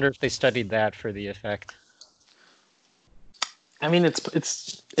I wonder if they studied that for the effect. I mean,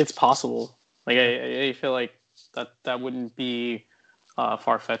 it's possible. Like I feel like that wouldn't be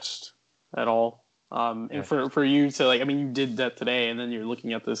far-fetched at all. And for you to, like, I mean, you did that today, and then you're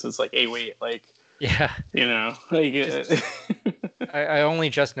looking at this, it's like, hey, wait, like, yeah, like. I only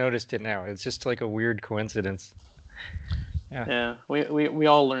just noticed it now. It's just like a weird coincidence. Yeah. We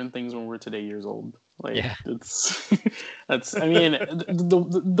all learn things when we're today years old. Like, yeah. That's. I mean,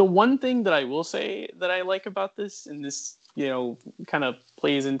 the one thing that I will say that I like about this, and this, kind of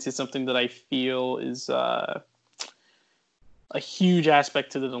plays into something that I feel is a huge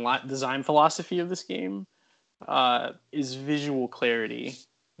aspect to the design philosophy of this game, is visual clarity.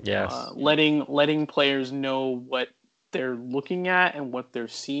 Yes. Letting players know what they're looking at and what they're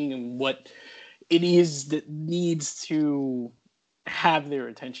seeing and what it is that needs to have their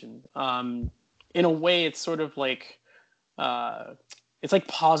attention. In a way, it's sort of like it's like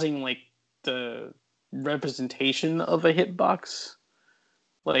pausing like the representation of a hitbox,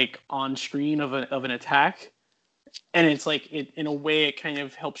 like on screen of an attack, and it's like in a way it kind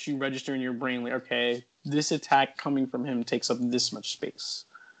of helps you register in your brain, like, okay, this attack coming from him takes up this much space,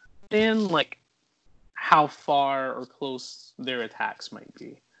 and like how far or close their attacks might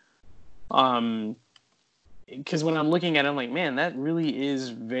be. because when I'm looking at it, I'm like, man, that really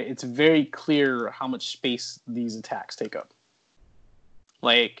is. It's very clear how much space these attacks take up.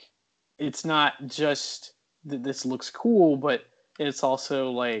 Like, it's not just that this looks cool, but it's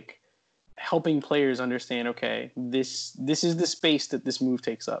also like helping players understand, okay, this is the space that this move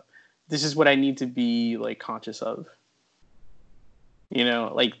takes up. This is what I need to be like conscious of. You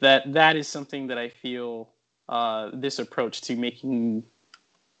know, like that is something that I feel this approach to making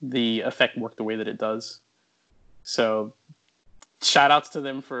the effect work the way that it does. So shout outs to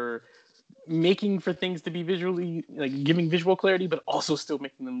them for making for things to be visually, like giving visual clarity, but also still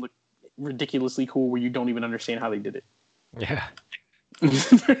making them look ridiculously cool where you don't even understand how they did it. Yeah.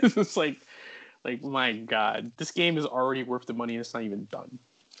 It's like my God, this game is already worth the money and it's not even done.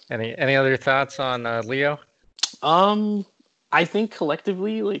 Any other thoughts on Leo? I think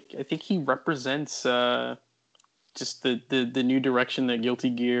collectively, like, I think he represents just the new direction that Guilty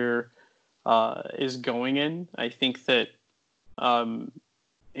Gear is going in. I think that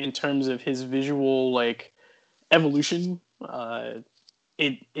in terms of his visual like evolution,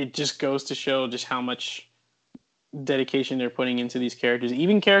 it just goes to show just how much dedication they're putting into these characters,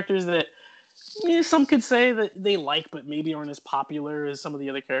 even characters that some could say that they like but maybe aren't as popular as some of the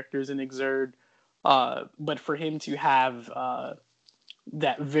other characters in Exerd. But for him to have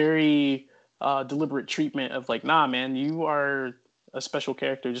that very deliberate treatment of like, nah, man, you are a special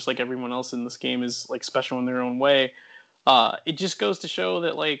character just like everyone else in this game is like special in their own way. It just goes to show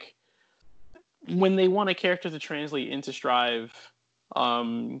that like when they want a character to translate into Strive,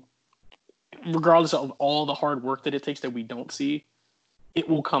 regardless of all the hard work that it takes that we don't see, it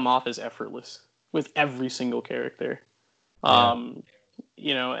will come off as effortless with every single character. Yeah.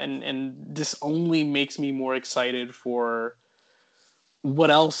 You know, and this only makes me more excited for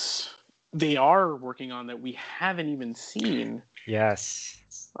what else they are working on that we haven't even seen. Yes.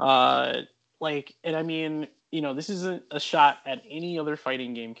 Like, and I mean, you know, this isn't a shot at any other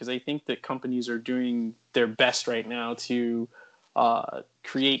fighting game because I think that companies are doing their best right now to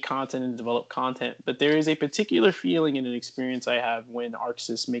create content and develop content. But there is a particular feeling and an experience I have when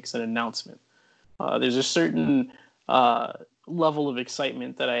ArcSys makes an announcement. There's a certain level of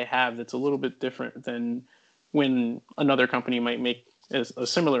excitement that I have that's a little bit different than when another company might make a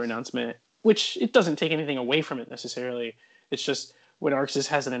similar announcement, which it doesn't take anything away from it necessarily. It's just when ArcSys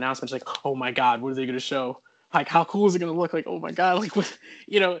has an announcement, it's like, oh my God, what are they going to show? Like, how cool is it going to look? Like, oh my God, like, what,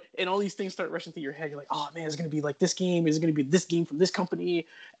 you know, and all these things start rushing through your head. You're like, oh man, it's going to be like this game. Is it going to be this game from this company?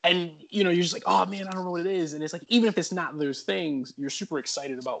 And, you know, you're just like, oh man, I don't know what it is. And it's like, even if it's not those things, you're super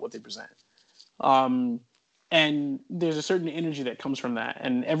excited about what they present. And there's a certain energy that comes from that.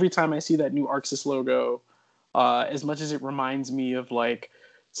 And every time I see that new ArcSys logo, as much as it reminds me of like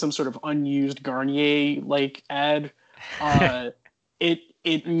some sort of unused Garnier like ad,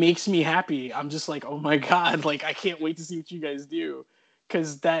 it makes me happy. I'm just like, oh my God, like I can't wait to see what you guys do.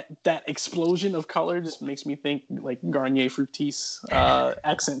 Cause that explosion of color just makes me think like Garnier Fructis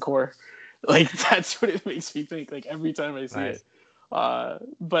accent core. Like that's what it makes me think like every time I see it.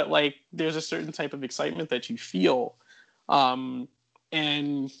 But like there's a certain type of excitement that you feel. And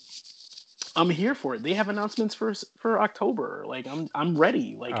I'm here for it. They have announcements for October. Like I'm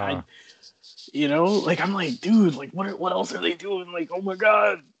ready. Like you know, like I'm like, dude, like what else are they doing? Like, oh my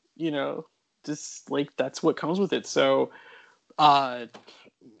God, you know, just like that's what comes with it. So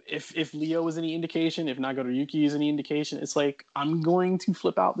if Leo is any indication, if Nagoriyuki is any indication, it's like I'm going to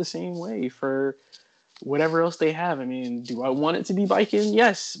flip out the same way for whatever else they have. I mean, do I want it to be Biken?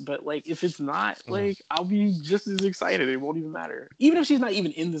 Yes, but like if it's not, like I'll be just as excited. It won't even matter. Even if she's not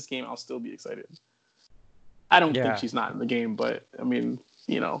even in this game, I'll still be excited. I don't think she's not in the game, but I mean,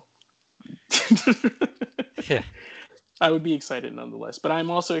 you know. Yeah. I would be excited nonetheless. But I'm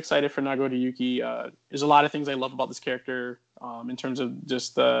also excited for Nagoriyuki. There's a lot of things I love about this character in terms of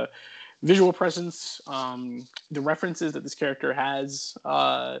just the visual presence, the references that this character has,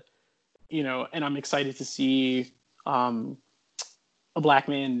 you know, and I'm excited to see a black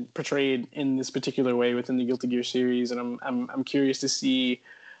man portrayed in this particular way within the Guilty Gear series, and I'm curious to see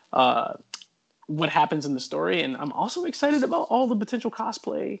what happens in the story, and I'm also excited about all the potential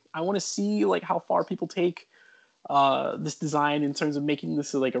cosplay. I want to see like how far people take this design in terms of making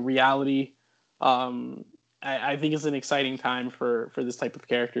this like a reality. I think it's an exciting time for this type of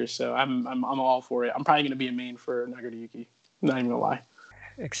character, so I'm all for it. I'm probably going to be a main for Nagoriyuki. Not even gonna lie.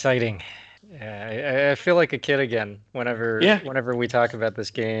 Exciting. Yeah, I feel like a kid again whenever we talk about this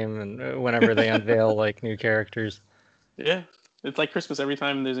game and whenever they unveil like new characters. Yeah, it's like Christmas every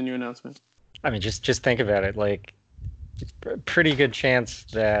time there's a new announcement. I mean, just think about it. Like, pretty good chance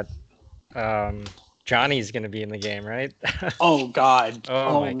that Johnny's going to be in the game, right? Oh God!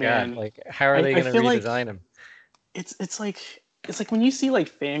 Oh my man. God! Like, how are they going to redesign him? it's like when you see like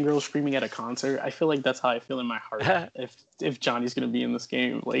fangirls screaming at a concert. I feel like that's how I feel in my heart if Johnny's gonna be in this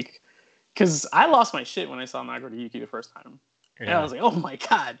game. Like, because I lost my shit when I saw Nagoriyuki the first time, and I was like, oh my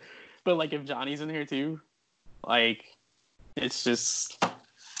god. But like if Johnny's in here too, like it's just,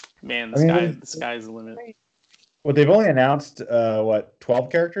 man, the sky's the limit. Well, they've only announced 12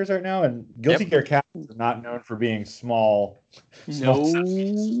 characters right now, and Guilty Gear Captains are not known for being small.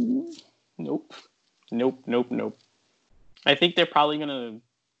 Nope. I think they're probably gonna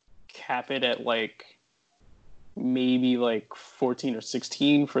cap it at like maybe like 14 or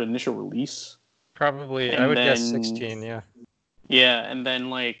 16 for initial release. Probably, I would guess 16. Yeah. Yeah, and then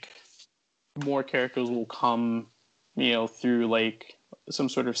like more characters will come, through like some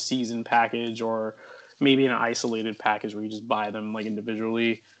sort of season package or maybe an isolated package where you just buy them like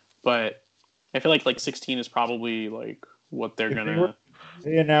individually. But I feel like 16 is probably like what they're gonna.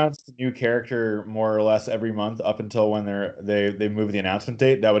 They announced a new character more or less every month up until when they move the announcement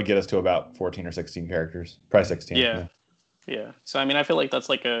date. That would get us to about 14 or 16 characters. Probably 16. Yeah. So I mean, I feel like that's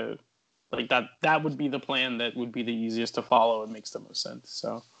like that would be the plan that would be the easiest to follow and makes the most sense.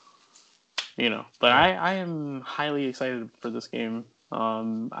 So, but I am highly excited for this game.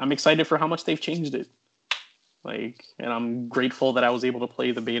 I'm excited for how much they've changed it. And I'm grateful that I was able to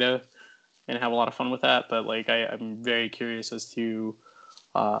play the beta and have a lot of fun with that. But I'm very curious as to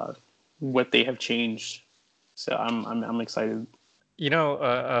what they have changed. So I'm excited.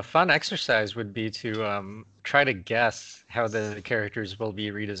 A fun exercise would be to try to guess how the characters will be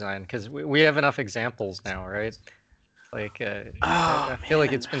redesigned, because we have enough examples now, right? I feel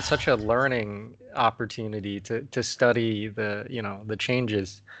like it's been such a learning opportunity to study the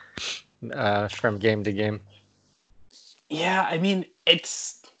changes from game to game. Yeah, I mean,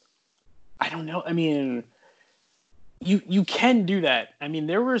 I don't know. I mean, you can do that. I mean,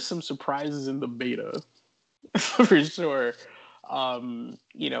 there were some surprises in the beta, for sure. I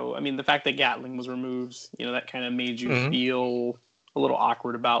mean, the fact that Gatling was removed, that kind of made you feel a little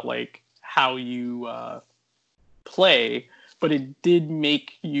awkward about how you play, but it did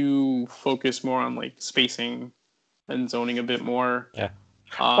make you focus more on spacing and zoning a bit more. Yeah.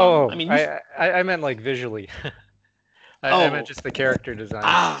 I mean, I meant visually. I meant just the character design.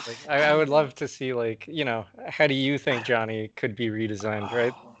 I would love to see how do you think Johnny could be redesigned,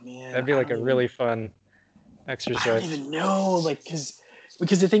 right? Man, that'd be a really fun exercise. I don't even know, because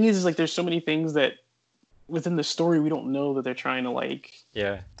the thing is there's so many things that within the story we don't know that they're trying to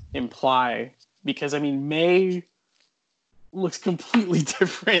imply. Because I mean, May looks completely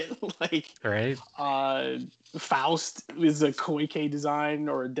different. Right. Faust is a Koike design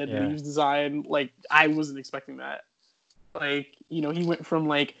or a Dead Leaves design. I wasn't expecting that. He went from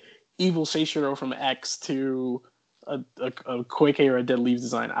evil Seishiro from X to a Koike or a Dead Leaves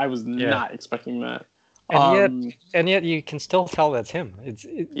design. I was not expecting that. And yet you can still tell that's him.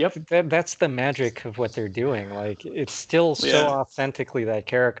 That's the magic of what they're doing. It's still so authentically that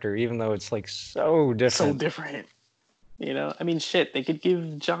character, even though it's so different. So different. I mean, shit. They could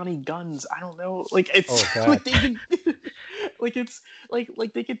give Johnny guns. I don't know. It's they could,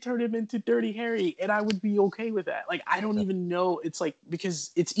 they could turn him into Dirty Harry, and I would be okay with that. I don't even know. It's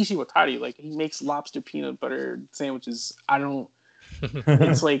because it's Ishiwatari. He makes lobster peanut butter sandwiches. I don't.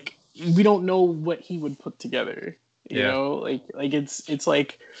 It's we don't know what he would put together. You know, it's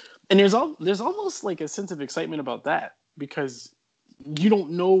and there's almost a sense of excitement about that, because you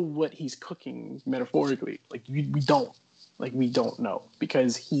don't know what he's cooking metaphorically. We don't know,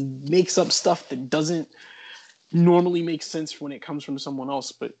 because he makes up stuff that doesn't normally make sense when it comes from someone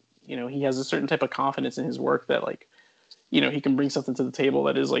else. But he has a certain type of confidence in his work that he can bring something to the table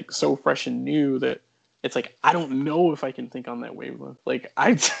that is so fresh and new that it's I don't know if I can think on that wavelength.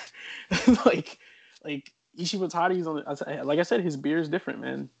 Ishiwatari's on the, like I said, his beer is different,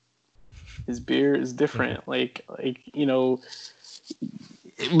 man. His beer is different. But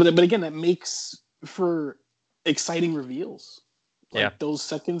again, that makes for exciting reveals. Those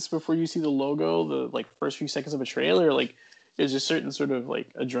seconds before you see the logo, the first few seconds of a trailer, there's a certain sort of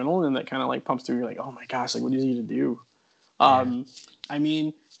adrenaline that kind of pumps through. You're oh my gosh, what is he gonna do? I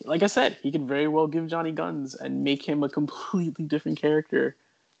mean, like I said, he could very well give Johnny guns and make him a completely different character.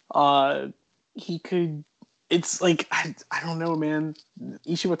 He could. It's I don't know, man.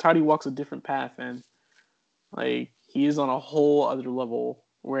 Ishiwatari walks a different path, man. He is on a whole other level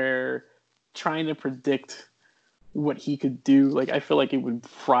where trying to predict what he could do, I feel it would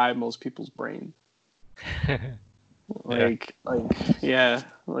fry most people's brain. I'm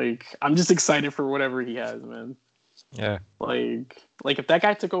just excited for whatever he has, man. Yeah. If that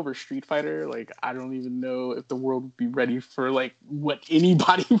guy took over Street Fighter, I don't even know if the world would be ready for what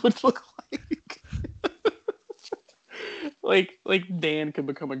anybody would look like. like Dan could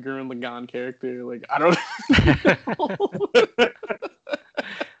become a Gurren Lagann character. Like I don't know.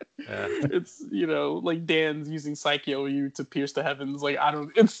 Yeah. It's like Dan's using Psyche OU to pierce the heavens. Like I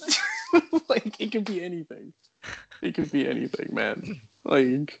don't. It's like it could be anything. It could be anything, man.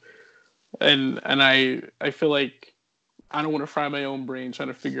 Like, and I feel like I don't want to fry my own brain trying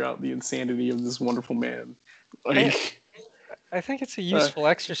to figure out the insanity of this wonderful man. Like. I think it's a useful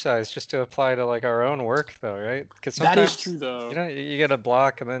exercise just to apply to like our own work, though, right? Because that is true, though. You get a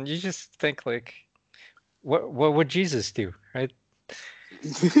block, and then you just think like, what would Jesus do, right?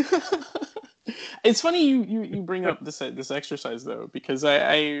 It's funny you bring up this exercise though, because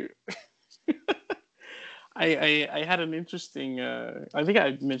I had an interesting. I think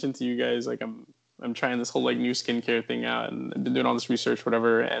I mentioned to you guys like I'm trying this whole like new skincare thing out, and I've been doing all this research,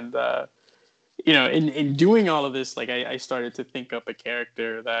 whatever, and. In doing all of this, like I started to think up a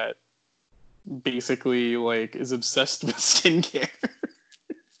character that basically like is obsessed with skincare.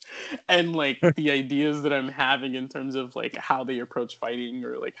 And like the ideas that I'm having in terms of like how they approach fighting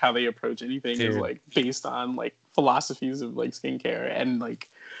or like how they approach anything is like based on like philosophies of like skincare, and like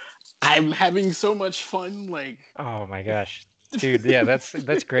I'm having so much fun. Like, oh my gosh, dude, yeah, that's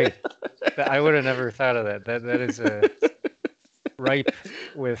great. I would have never thought of that. That is ripe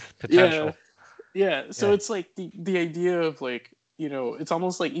with potential. Yeah, so it's like the idea of like, it's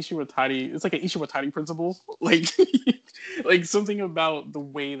almost like Ishiwatari. It's like an Ishiwatari principle, like like something about the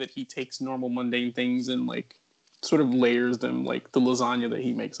way that he takes normal mundane things and like sort of layers them, like the lasagna that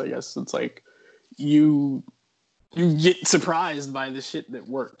he makes. I guess it's like you get surprised by the shit that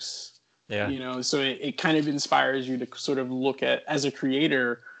works. Yeah. So it kind of inspires you to sort of look at, as a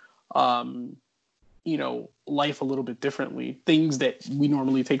creator, life a little bit differently. Things that we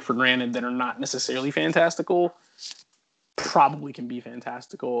normally take for granted that are not necessarily fantastical probably can be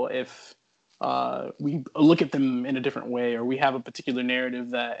fantastical if we look at them in a different way, or we have a particular narrative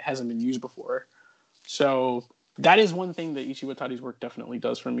that hasn't been used before. So that is one thing that Ishiwatari's work definitely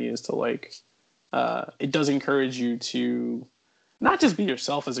does for me, is to like, it does encourage you to not just be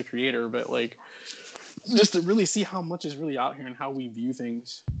yourself as a creator, but like just to really see how much is really out here and how we view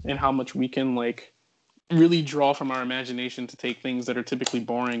things, and how much we can like really draw from our imagination to take things that are typically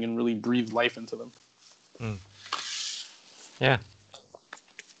boring and really breathe life into them. Yeah.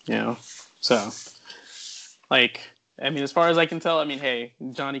 So like, I mean, as far as I can tell, I mean, hey,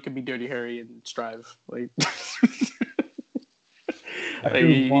 Johnny could be Dirty Harry and strive. Like,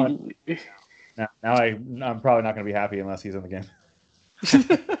 now I'm probably not going to be happy unless he's in the game.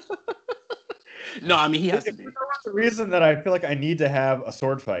 No, I mean, he has to be. That's the reason that I feel like I need to have a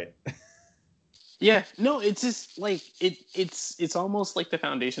sword fight. Yeah, no, it's just like it's almost like the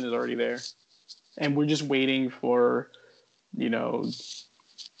foundation is already there, and we're just waiting for, to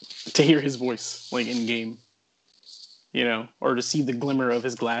hear his voice like in game, or to see the glimmer of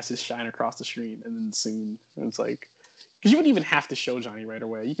his glasses shine across the screen, and then soon it's like, because you wouldn't even have to show Johnny right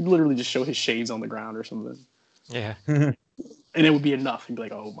away. You could literally just show his shades on the ground or something. Yeah. And it would be enough. You'd be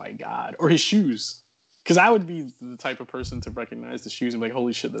like, oh my God. Or his shoes. Because I would be the type of person to recognize the shoes and be like,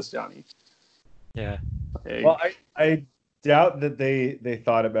 holy shit, that's Johnny. Yeah. Hey. Well, I doubt that they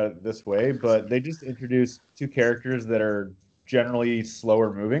thought about it this way, but they just introduced two characters that are generally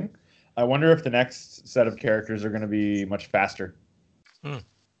slower moving. I wonder if the next set of characters are going to be much faster.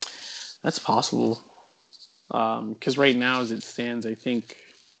 That's possible. Because right now, as it stands, I think,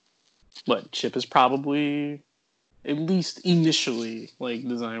 Chip is probably, at least initially, like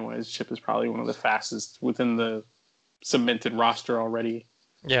design-wise, Chip is probably one of the fastest within the cemented roster already.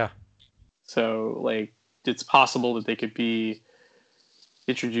 Yeah. So, like, it's possible that they could be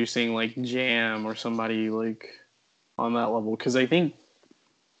introducing, like, Jam or somebody, like, on that level. Because I feel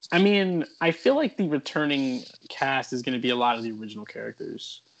like the returning cast is going to be a lot of the original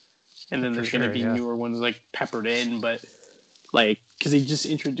characters. And then there's going to be newer ones, like, peppered in. But, like, because they just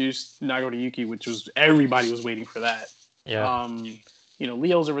introduced Nagoriyuki, which was, everybody was waiting for that. Yeah.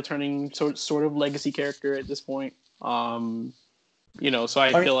 Leo's a returning sort of legacy character at this point. So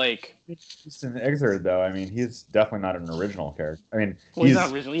I feel like he's an Exerd, though. I mean, he's definitely not an original character. I mean, he's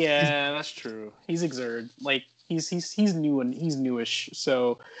not original. Yeah, that's true. He's Exerd. Like he's new and he's newish.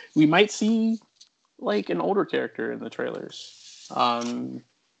 So we might see like an older character in the trailers.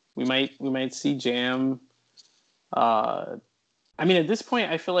 We might see Jam. I mean, at this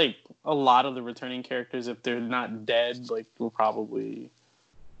point, I feel like a lot of the returning characters, if they're not dead, like will probably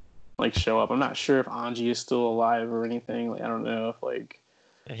like show up. I'm not sure if Anji is still alive or anything. Like I don't know if like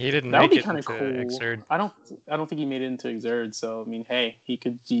he didn't. That would make be it kind of into cool. Exerd. I don't think he made it into Exerd. So I mean, hey, he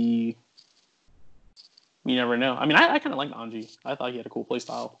could be. You never know. I mean, I kind of liked Anji. I thought he had a cool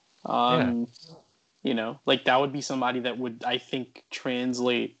playstyle. You know, like that would be somebody that would, I think,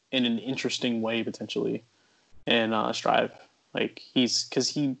 translate in an interesting way potentially in Strive. Like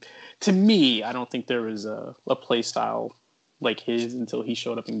to me, I don't think there was a play style like his until he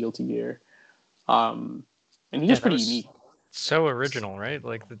showed up in Guilty Gear. And he was pretty unique. So original, right?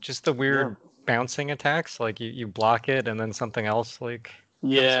 Like just the weird bouncing attacks. Like you block it and then something else like.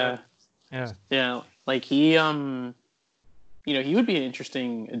 Yeah. Yeah. Like he he would be an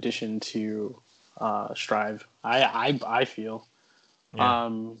interesting addition to Strive. I feel. Yeah.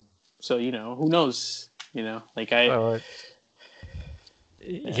 So who knows?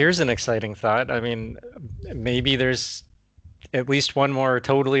 Here's an exciting thought. I mean, maybe there's at least one more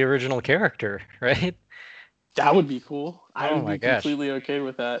totally original character, right? That would be cool. I would be gosh. completely okay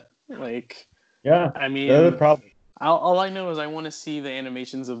with that. Like, yeah, I mean, probably. All I know is I want to see the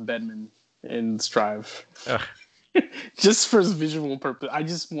animations of Bedman in Strive. Just for visual purpose. I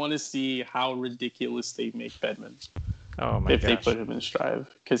just want to see how ridiculous they make Bedman. Oh my gosh. If they put him in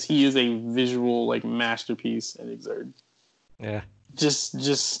Strive. Because he is a visual masterpiece in Exerd. Yeah. Just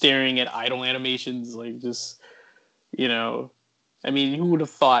staring at idle animations, I mean, who would have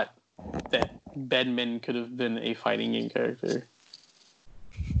thought that Bedman could have been a fighting game character?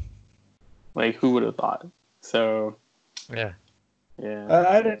 Like, who would have thought? So, yeah.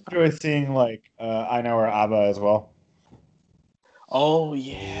 I'd enjoy seeing I Know Where Abba as well. Oh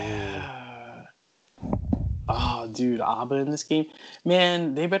yeah. Oh, dude, Abba in this game,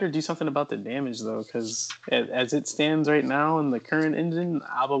 man. They better do something about the damage though, because as it stands right now in the current engine,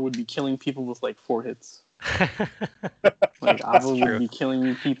 Abba would be killing people with 4 hits. Abba would be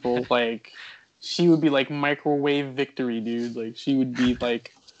killing people she would be microwave victory, dude. She would be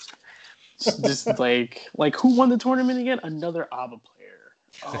just who won the tournament again? Another Abba player.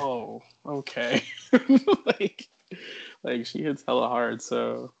 Oh, okay. She hits hella hard.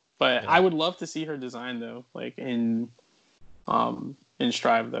 So, but I would love to see her design though, in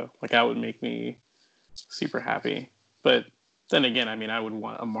Strive though. That would make me super happy. But then again, I mean, I would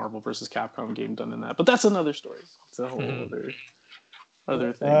want a Marvel versus Capcom game done in that. But that's another story. It's a whole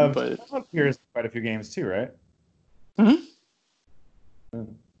other thing. But here's quite a few games too, right? Mm-hmm.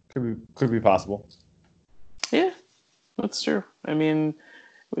 Could be possible. Yeah, that's true. I mean,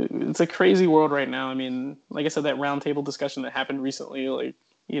 it's a crazy world right now. I mean, like I said, that roundtable discussion that happened recently,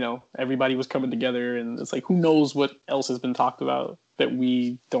 everybody was coming together, and it's who knows what else has been talked about that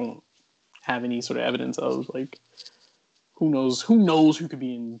we don't have any sort of evidence of. Who knows who could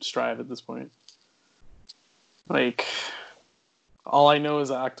be in Strive at this point? All I know is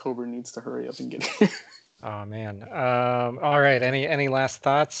that October needs to hurry up and get here. Oh man. All right. Any last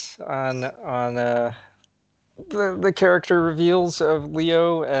thoughts on the character reveals of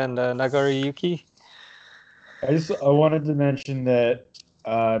Leo and Nagoriyuki? I wanted to mention that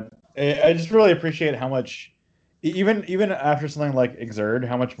I just really appreciate how much, even after something like Exerd,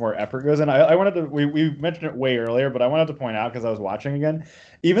 how much more effort goes in. I wanted to we mentioned it way earlier, but I wanted to point out because I was watching again,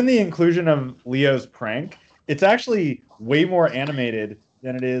 even the inclusion of Leo's prank, it's actually way more animated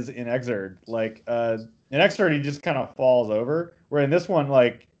than it is in Exerd. In Exerd, he just kind of falls over, where in this one,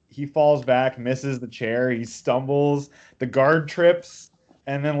 he falls back, misses the chair, he stumbles, the guard trips,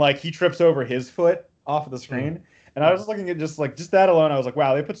 and then he trips over his foot off of the screen. And I was looking at just that alone, I was like,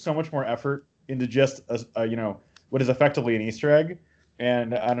 wow, they put so much more effort into just a what is effectively an Easter egg.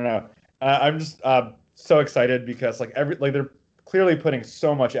 And I don't know, I'm just so excited because they're clearly putting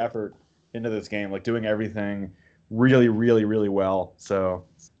so much effort into this game, doing everything really, really, really well. So,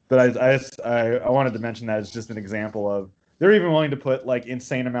 but I wanted to mention that as just an example of they're even willing to put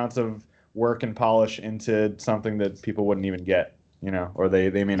insane amounts of work and polish into something that people wouldn't even get, or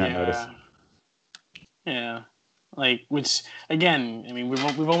they may not notice. Yeah, which again, I mean,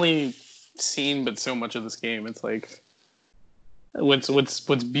 we've only seen but so much of this game. It's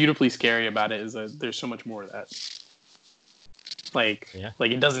what's beautifully scary about it is that there's so much more of that.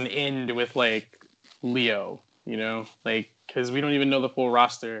 It doesn't end with Leo, because we don't even know the full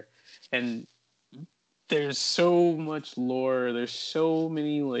roster, and there's so much lore. There's so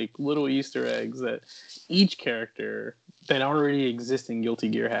many little Easter eggs that each character that already exists in Guilty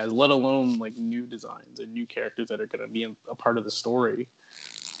Gear has, let alone new designs and new characters that are going to be a part of the story.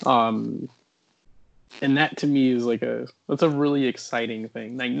 And that to me is that's a really exciting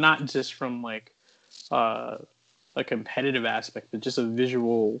thing. Not just from a competitive aspect, but just a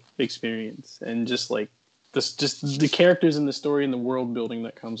visual experience and just the characters in the story and the world building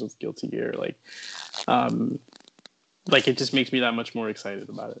that comes with Guilty Gear. It just makes me that much more excited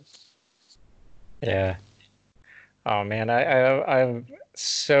about it. Yeah. Oh man, I'm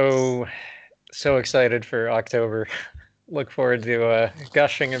so excited for October. look forward to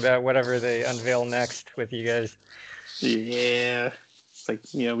gushing about whatever they unveil next with you guys. Yeah. It's like,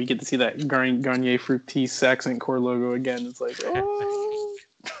 we get to see that Garnier Fructis accent core logo again. It's like, oh.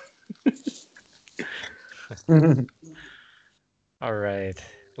 All right.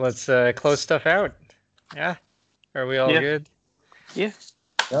 Let's close stuff out. Yeah? Are we all good? Yeah.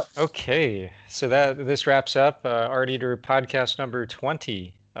 Yep. Okay. So this wraps up Art Eater podcast number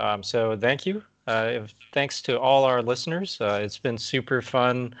 20. So thank you. Thanks to all our listeners. It's been super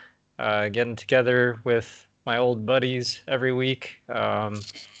fun getting together with my old buddies every week.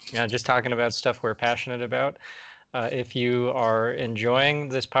 Just talking about stuff we're passionate about. If you are enjoying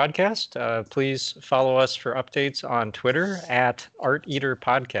this podcast, please follow us for updates on Twitter at Art Eater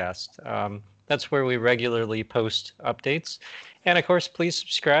Podcast. That's where we regularly post updates. And of course, please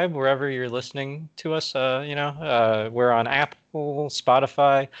subscribe wherever you're listening to us. We're on Apple,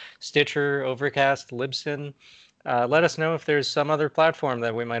 Spotify, Stitcher, Overcast, Libsyn. Let us know if there's some other platform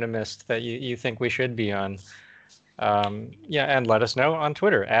that we might have missed that you think we should be on. And let us know on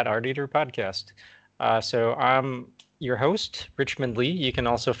Twitter at Art Eater Podcast. So I'm your host, Richmond Lee. You can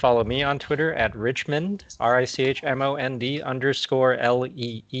also follow me on Twitter at Richmond,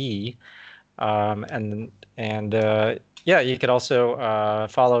 RICHMOND_LEE. You could also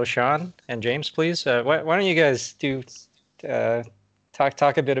follow Sean and James, please. Why don't you guys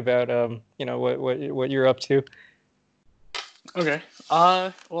talk a bit about what you're up to? Okay.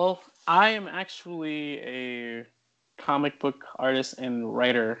 Well, I am actually a comic book artist and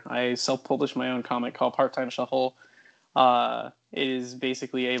writer. I self-published my own comic called Part-Time Shuffle. It is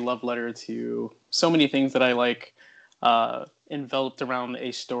basically a love letter to so many things that I like, enveloped around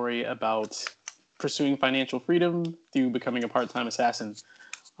a story about pursuing financial freedom through becoming a part-time assassin.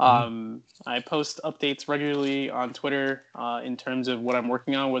 I post updates regularly on Twitter in terms of what I'm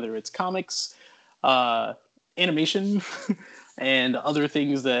working on, whether it's comics, animation, and other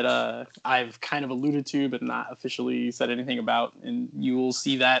things that I've kind of alluded to but not officially said anything about. And you will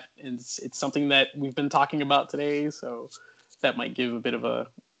see that it's something that we've been talking about today, so that might give a bit of a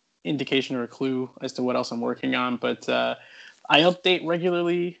indication or a clue as to what else I'm working on. But I update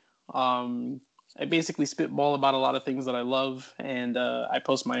regularly. I basically spitball about a lot of things that I love, and I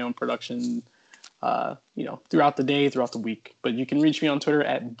post my own production, throughout the day, throughout the week. But you can reach me on Twitter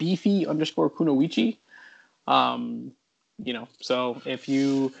at beefy_kunoichi. So if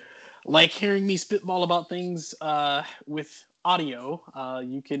you like hearing me spitball about things with audio,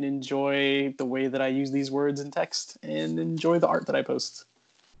 you can enjoy the way that I use these words in text and enjoy the art that I post.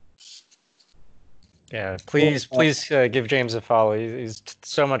 Yeah, please give James a follow. He's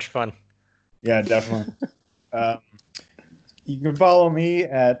so much fun. Yeah, definitely. You can follow me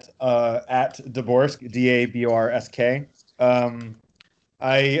at Daborsk, DABORSK.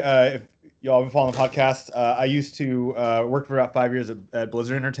 If y'all have been following the podcast, I used to work for about 5 years at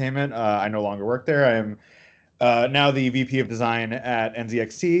Blizzard Entertainment. I no longer work there. I am now the VP of Design at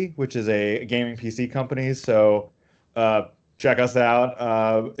NZXT, which is a gaming PC company. So check us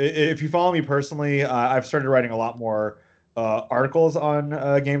out. If you follow me personally, I've started writing a lot more articles on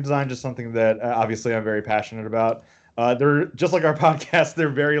game design, just something that obviously I'm very passionate about. They're just like our podcast. They're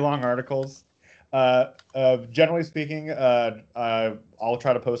very long articles. Generally speaking, I'll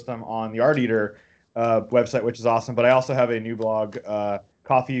try to post them on the Art Eater website, which is awesome. But I also have a new blog,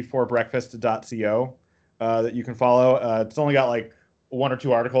 coffeeforbreakfast.co, that you can follow. It's only got like 1 or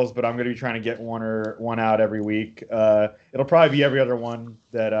 2 articles, but I'm going to be trying to get one out every week. It'll probably be every other one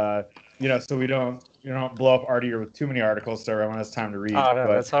that so we don't blow up Art Eater with too many articles, so everyone has time to read. Oh no,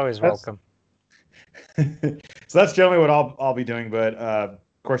 that's always welcome. So that's generally what I'll be doing. But of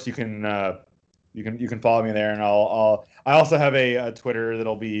course, you can follow me there, and I also have a Twitter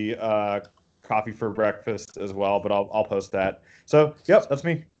that'll be Coffee for Breakfast as well, but I'll post that. So yep, that's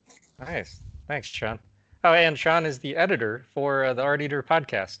me. Nice, thanks, Sean. Oh, and Sean is the editor for the Art Eater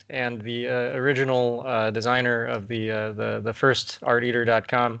podcast and the original designer of the first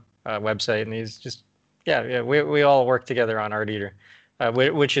arteater.com website, and he's just we all work together on Art Eater,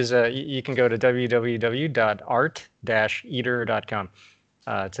 which is you can go to www.art-eater.com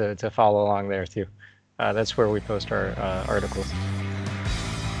to follow along there too. That's where we post our articles.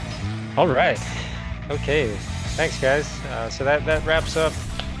 All right, okay, thanks guys. So that wraps up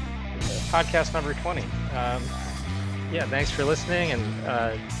podcast number 20. Thanks for listening, and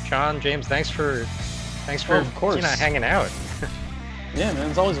Sean, James, thanks for of course, hanging out. Yeah, man,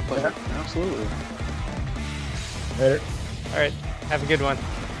 it's always a pleasure. Absolutely. Later. All right, have a good one.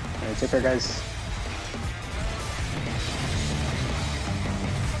 All right, take care, guys.